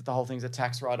released it because the whole thing's a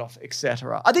tax write-off,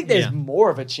 etc. I think there's more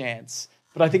of a chance,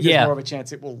 but I think there's more of a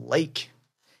chance it will leak.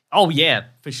 Oh, yeah,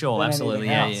 for sure. than Absolutely.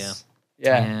 anything Yeah. else.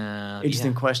 Yeah.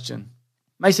 Interesting question.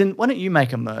 Mason, why don't you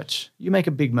make a merch? You make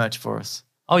a big merch for us.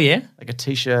 Oh, yeah? Like a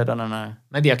T-shirt, I don't know.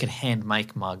 Maybe I could hand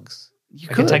make mugs. You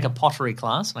I could could take a pottery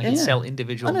class and I could sell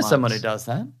individual I know mugs. someone who does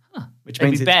that. Which They'd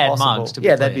means be it's bad possible. mugs, to be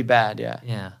that'd clear. be bad, yeah.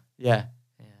 Yeah.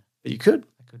 But you could.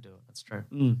 I could do it. That's true.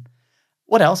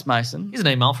 What else, Mason? Here's an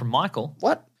email from Michael.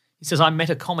 What? He says, I met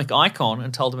a comic icon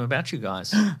and told him about you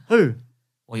guys. Who?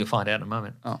 Well, you'll find out in a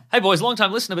moment. Oh. Hey, boys,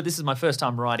 long-time listener, but this is my first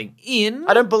time writing in.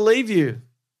 I don't believe you.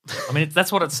 I mean, that's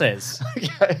what it says.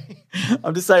 Okay.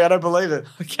 I'm just saying I don't believe it.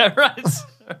 Okay,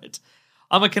 right.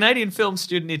 I'm a Canadian film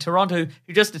student near Toronto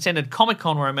who just attended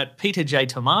Comic-Con where I met Peter J.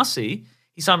 Tomasi.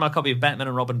 He signed my copy of Batman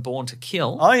and Robin Born to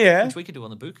Kill. Oh, yeah? Which we could do on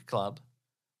the Buka Club.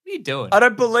 What are you doing? I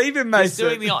don't believe him,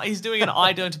 Mason. He's doing an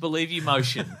I don't believe you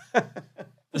motion.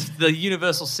 The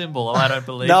universal symbol. I don't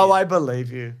believe. No, you. I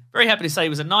believe you. Very happy to say he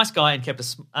was a nice guy and kept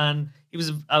a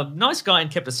nice guy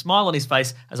and kept a smile on his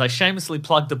face as I shamelessly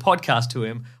plugged the podcast to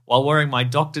him while wearing my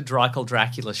Dr. Dreichel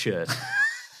Dracula shirt.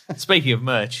 Speaking of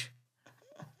merch,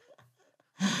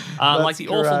 like the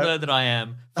awful nerd that I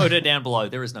am, photo down below.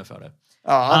 There is no photo.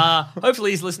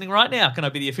 Hopefully he's listening right now. Can I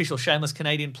be the official shameless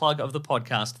Canadian plug of the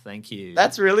podcast? Thank you.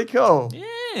 That's really cool.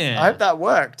 Yeah. I hope that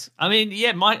worked. I mean,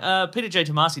 yeah, Peter J.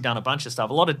 Tomasi done a bunch of stuff.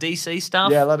 A lot of DC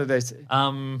stuff. Yeah, a lot of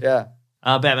DC. Yeah.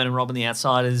 Batman and Robin the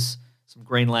Outsiders, some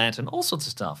Green Lantern, all sorts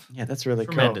of stuff. Yeah, that's really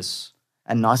Tremendous.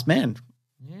 Cool. And nice man.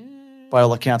 Yeah. By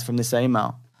all accounts from this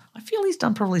email. I feel he's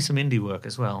done probably some indie work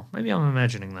as well. Maybe I'm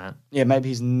imagining that. Yeah, maybe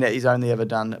he's only ever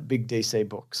done big DC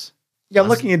books. Yeah, I'm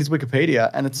looking at his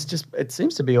Wikipedia, and it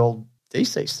seems to be all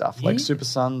DC stuff, like Super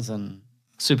Sons and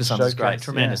Super Sons is great,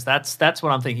 tremendous. Yeah. That's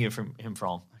what I'm thinking of him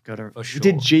from. For sure. He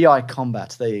did GI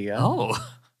Combat. There you go. Oh,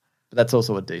 but that's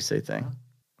also a DC thing.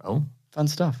 Oh, fun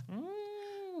stuff.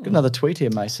 Got another tweet here,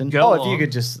 Mason. If you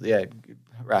could just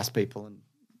harass people and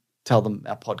tell them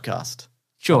our podcast.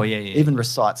 Sure, yeah. Even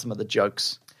recite some of the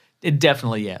jokes.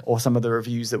 Definitely, yeah. Or some of the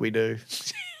reviews that we do.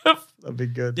 That'd be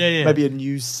good. Yeah. Maybe a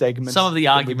news segment. Some of the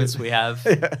arguments we have.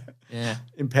 Yeah.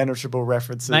 Impenetrable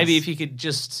references. Maybe if you could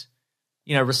just,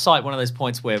 recite one of those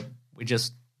points where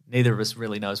neither of us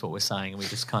really knows what we're saying, and we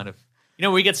just kind of,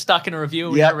 we get stuck in a review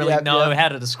and we don't really know how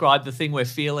to describe the thing we're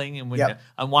feeling, and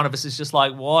and one of us is just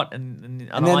like, what? And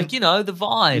I'm like, the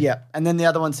vibe. Yeah. And then the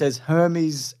other one says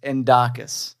Hermes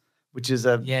Endarchus, which is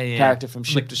a character from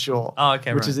Ship to Shore. Oh,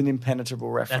 okay, which is an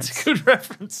impenetrable reference. That's a good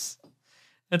reference.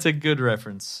 That's a good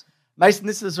reference. Mason,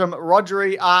 this is from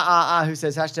Rodri RRR, who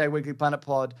says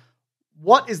 #WeeklyPlanetPod.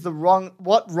 What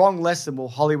wrong lesson will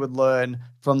Hollywood learn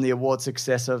from the award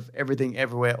success of Everything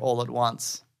Everywhere All at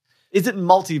Once? Is it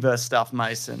multiverse stuff,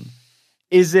 Mason?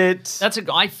 Is it?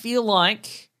 I feel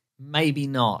like maybe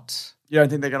not. You don't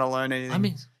think they're going to learn anything? I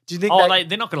mean, do you think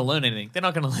they're not going to learn anything? They're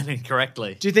not going to learn anything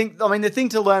correctly. Do you think? I mean, the thing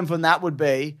to learn from that would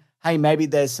be, hey, maybe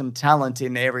there's some talent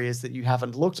in areas that you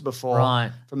haven't looked before,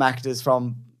 right? From actors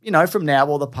from from now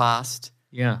or the past.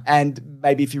 Yeah. And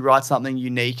maybe if you write something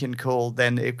unique and cool,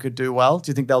 then it could do well. Do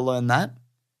you think they'll learn that?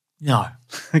 No.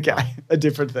 Okay. A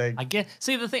different thing. I guess.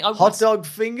 See, the thing. Hot dog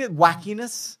finger,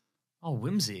 wackiness. Oh,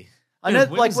 whimsy. I know,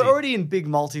 like, we're already in big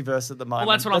multiverse at the moment.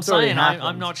 Well, that's what I'm saying.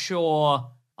 I'm not sure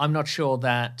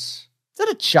that. Is that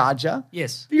a charger?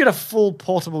 Yes. You got a full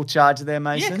portable charger there,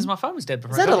 Mason? Yeah, because my phone was dead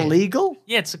before. Is that illegal?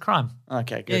 Yeah, it's a crime.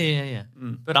 Okay, good. Yeah.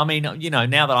 But I mean,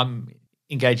 now that I'm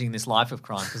engaging in this life of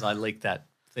crime because I leaked that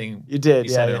thing. You did,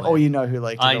 yeah. Or you know who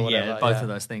leaked it or whatever. Yeah, both of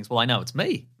those things. Well, I know it's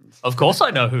me. Of course I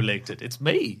know who leaked it. It's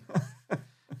me.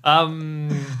 What are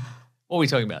we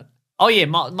talking about? Oh, yeah,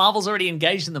 Marvel's already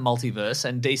engaged in the multiverse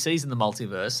and DC's in the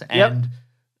multiverse. And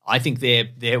I think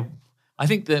I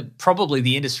think that probably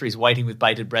the industry is waiting with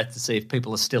bated breath to see if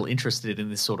people are still interested in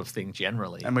this sort of thing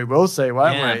generally. And we will see,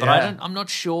 won't we? But I'm not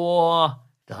sure.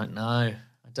 Don't know.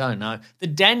 The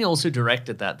Daniels who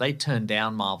directed that, they turned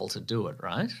down Marvel to do it,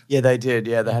 right? Yeah, they did.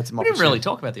 Yeah, they had some We didn't really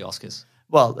talk about the Oscars.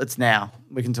 Well, it's now.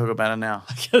 We can talk about it now.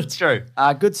 That's true.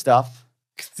 Good stuff.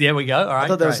 There we go. All right. I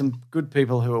thought there were some good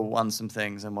people who won some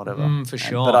things and whatever. For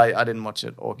sure. But I didn't watch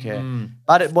it or care.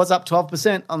 But it was up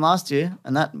 12% on last year,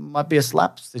 and that might be a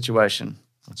slap situation.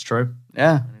 That's true.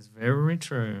 Yeah. That is very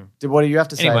true. What do you have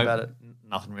to say about it?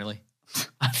 Nothing really.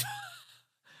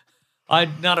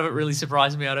 None of it really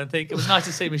surprised me, I don't think. It was nice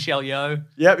to see Michelle Yeoh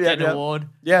get an award.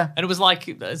 Yeah. And it was like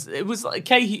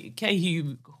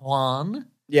Kei-Hugh Kwan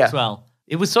as well.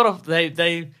 It was sort of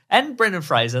they and Brendan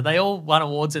Fraser, they all won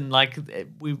awards, and like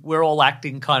we're all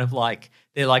acting kind of like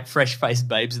they're like fresh-faced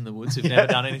babes in the woods who've never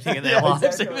done anything in their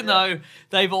lives, even though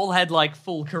they've all had like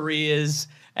full careers.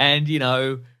 And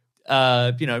Michelle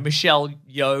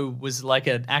Yeoh was like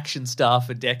an action star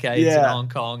for decades in Hong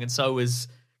Kong, and so was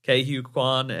Kei-Hugh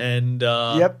Kwan, and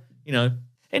and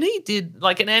he did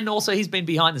and also he's been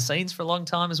behind the scenes for a long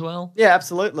time as well. Yeah,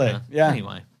 absolutely. Yeah.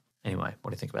 Anyway, what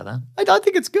do you think about that? I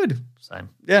think it's good. Same.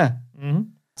 Yeah. Mm-hmm.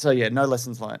 So no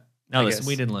lessons learned. No lessons.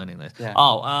 We didn't learn any of this. Yeah.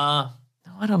 I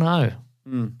don't know.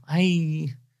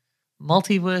 Hey,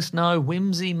 multiverse, no.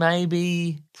 Whimsy,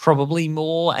 maybe. Probably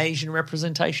more Asian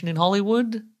representation in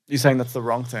Hollywood. You're saying that's the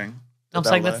wrong thing. I'm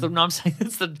saying that's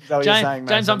the.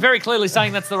 James, I'm very clearly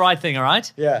saying that's the right thing. All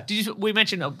right. Yeah. We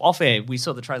mentioned off air. We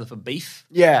saw the trailer for Beef.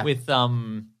 Yeah. With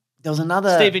there was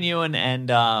another Stephen Ewan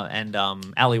and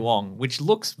Ali Wong, which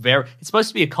looks very. It's supposed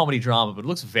to be a comedy drama, but it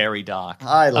looks very dark.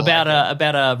 About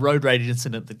a road rage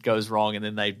incident that goes wrong, and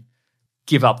then they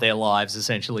give up their lives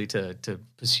essentially to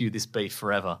pursue this beef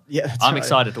forever. Yeah, I'm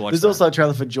excited to watch. There's also a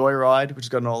trailer for Joyride, which has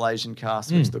got an all Asian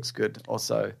cast, which looks good.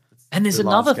 Also, And there's the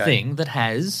another landscape. thing that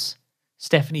has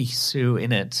Stephanie Sue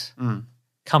in it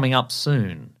coming up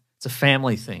soon. It's a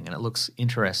family thing, and it looks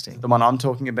interesting. The one I'm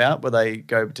talking about where they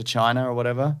go to China or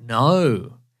whatever?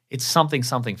 No, it's something,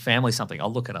 family something.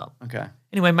 I'll look it up. Okay.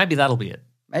 Anyway, maybe that'll be it.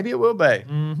 Maybe it will be.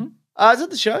 Mm-hmm. Is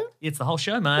it the show? It's the whole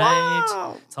show, mate.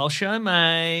 Wow. It's the whole show,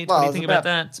 mate. Well, What do you think about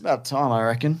that? It's about time, I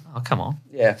reckon. Oh, come on.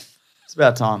 Yeah. It's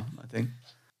about time, I think.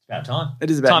 It's about time. It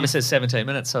is about Timer says 17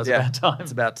 minutes, so it's about time.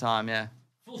 It's about time, yeah.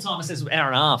 Full timer says an hour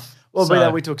and a half. Well, so,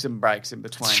 but we took some breaks in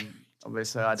between.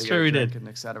 Obviously, I had to True, get we a drink did. and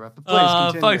et cetera. But please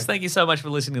continue. folks, thank you so much for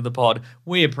listening to the pod.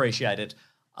 We appreciate it.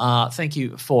 Thank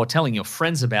you for telling your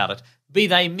friends about it, be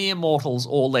they mere mortals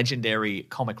or legendary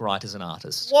comic writers and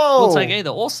artists. Whoa. We'll take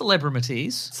either, or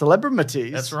celebrities.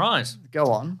 Celebrities. That's right. Go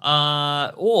on.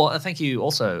 Or thank you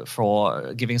also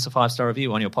for giving us a 5-star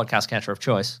review on your podcast catcher of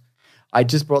choice. I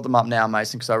just brought them up now,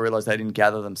 Mason, because I realised they didn't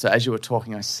gather them. So as you were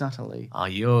talking, I subtly Oh,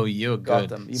 you're got good.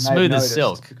 them. You may have Smooth as noticed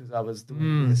silk. because I was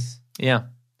doing this. Yeah.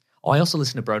 Oh, I also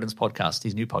listened to Broden's podcast,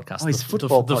 his new podcast. Oh, his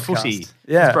football the podcast. Footy.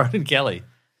 Yeah. It's Broden Kelly.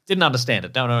 Didn't understand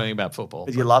it. Don't know anything about football.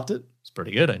 But you loved it? It's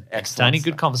pretty good. Entertaining,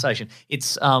 good conversation.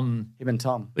 It's Him and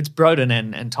Tom. it's Broden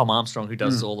and Tom Armstrong who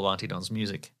does all of Auntie Don's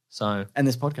music. So And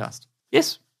this podcast.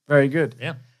 yes, Very good.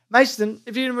 yeah. Mason,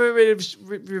 if you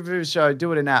review a show,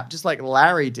 do it in app, just like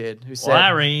Larry did, who said,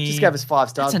 Larry. just gave us 5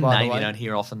 stars, That's a by name the way. you don't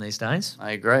hear often these days.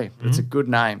 I agree. But it's a good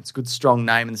name. It's a good, strong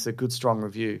name, and it's a good, strong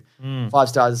review. Mm. 5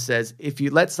 stars says, if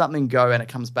you let something go and it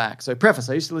comes back. So preface,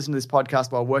 I used to listen to this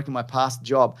podcast while working my past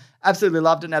job. Absolutely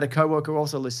loved it, and had a coworker who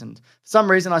also listened. For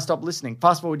some reason, I stopped listening.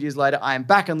 Fast forward years later, I am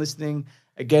back and listening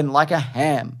again like a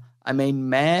ham. I mean,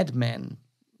 madmen.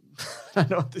 I don't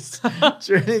know what this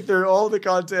journeying through all the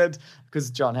content,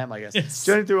 because John Hamm, I guess. Yes.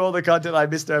 Journeying through all the content I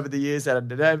missed over the years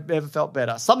and I've never felt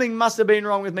better. Something must have been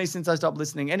wrong with me since I stopped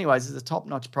listening. Anyways, it's a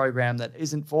top-notch program that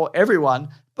isn't for everyone,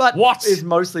 but What? is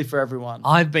mostly for everyone.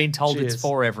 I've been told Cheers. it's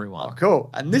for everyone. Oh, cool.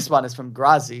 And this one is from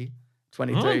Grazi,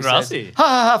 23. Oh, Says, Grazi. ha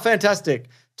ha ha, fantastic.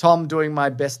 Tom doing my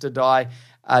best to die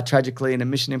tragically in a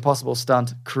Mission Impossible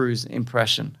stunt cruise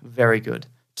impression. Very good.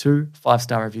 2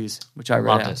 5-star reviews, which I read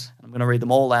Loved out. it. I'm going to read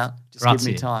them all out. Just Grazie.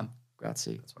 give me time.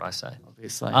 Grazie, That's what I say.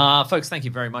 obviously. Folks, thank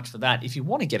you very much for that. If you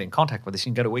want to get in contact with us,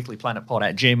 you can go to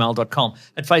weeklyplanetpod@gmail.com.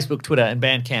 At Facebook, Twitter, and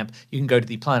Bandcamp, you can go to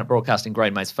the Planet Broadcasting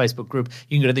Great Mates Facebook group.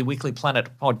 You can go to the Weekly Planet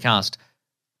Podcast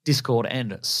Discord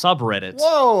and subreddit.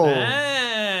 Whoa.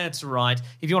 That's right.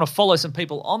 If you want to follow some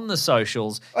people on the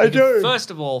socials, I you can do. First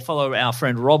of all, follow our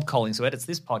friend Rob Collins, who edits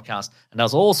this podcast and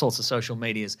does all sorts of social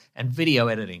medias and video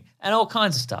editing and all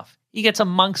kinds of stuff. He gets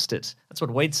amongst it. That's what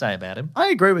we'd say about him. I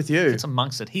agree with you. It's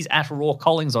amongst it. He's at Raw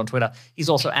Collins on Twitter. He's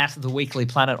also at The Weekly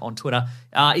Planet on Twitter.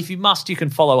 If you must, you can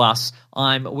follow us.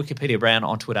 I'm Wikipedia Brown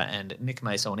on Twitter and Nick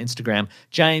Mesa on Instagram.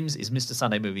 James is Mr.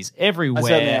 Sunday Movies everywhere.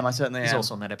 I certainly He's am.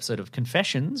 also on that episode of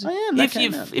Confessions. I am. That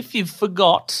came out. If you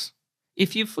forgot,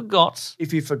 If you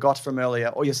forgot from earlier,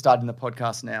 or you're starting the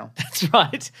podcast now. that's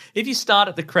right. If you start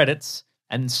at the credits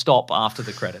and stop after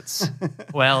the credits,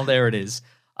 well, there it is.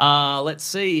 Let's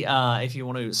see. If you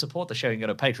want to support the show, you can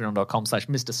go to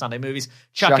patreon.com/Mr. Sunday Movies,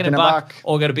 chuck in a buck,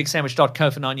 or go to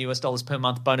bigsandwich.co for $9 per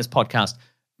month. Bonus podcast,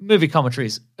 movie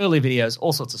commentaries, early videos,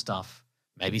 all sorts of stuff.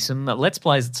 Maybe some Let's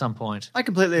Plays at some point. I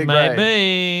completely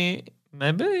agree.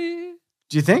 Maybe.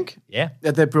 Do you think? Yeah.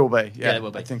 Yeah, there will be. Yeah, there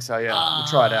will be. I think so, yeah. We'll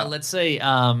try it out. Let's see.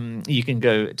 You can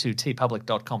go to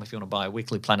tpublic.com if you want to buy a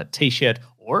Weekly Planet t-shirt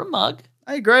or a mug.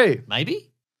 I agree.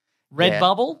 Maybe. Yeah.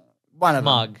 Redbubble. One of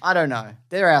Mug. them. I don't know.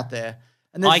 They're out there.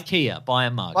 And there's- IKEA. Buy a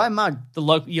mug. buy a mug.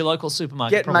 Your local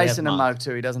supermarket. Get probably Mason has a mug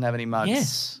too. He doesn't have any mugs.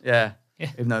 Yes. Yeah. Yeah.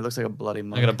 Even though it looks like a bloody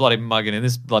mug. I got a bloody mug in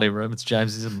this bloody room. It's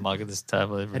James's mug at this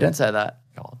table. Hey, don't say that.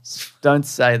 Come on. Don't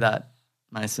say that,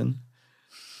 Mason.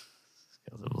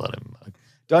 It's a bloody mug.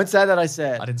 Don't say that I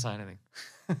said. I didn't say anything.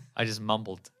 I just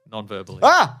mumbled non-verbally.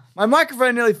 Ah! My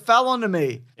microphone nearly fell onto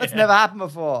me. That's Yeah. never happened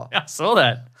before. I saw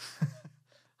that.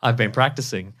 I've been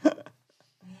practicing.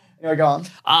 Anyway, go on.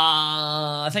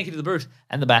 Thank you to the Brute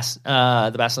and the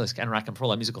Basilisk and Rackham for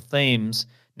all our musical themes.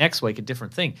 Next week, a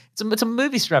different thing. It's a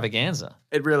movie extravaganza.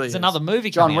 It really It's is. another movie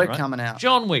John coming Wick out, right? coming out.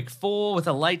 John Wick 4 with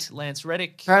a late Lance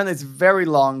Reddick. Apparently it's very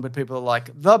long, but people are like,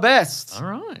 the best. All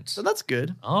right. So that's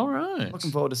good. All right.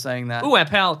 Looking forward to seeing that. Oh, our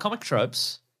pal Comic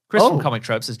Tropes, Chris Oh. from Comic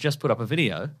Tropes, has just put up a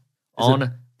video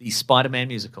on the Spider-Man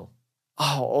musical.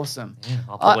 Oh, awesome. Yeah,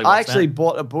 I'll probably I watch actually that.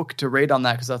 bought a book to read on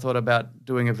that because I thought about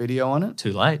doing a video on it.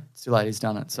 Too late. It's too late. He's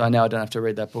done it. So now I don't have to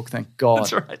read that book. Thank God.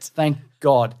 That's right. Thank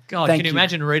God. God, Thank can you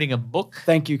imagine reading a book?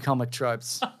 Thank you, Comic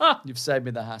Tropes. You've saved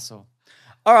me the hassle.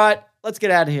 All right, let's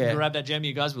get out of here. Grab that gem,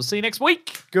 you guys. We'll see you next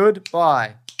week.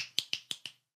 Goodbye.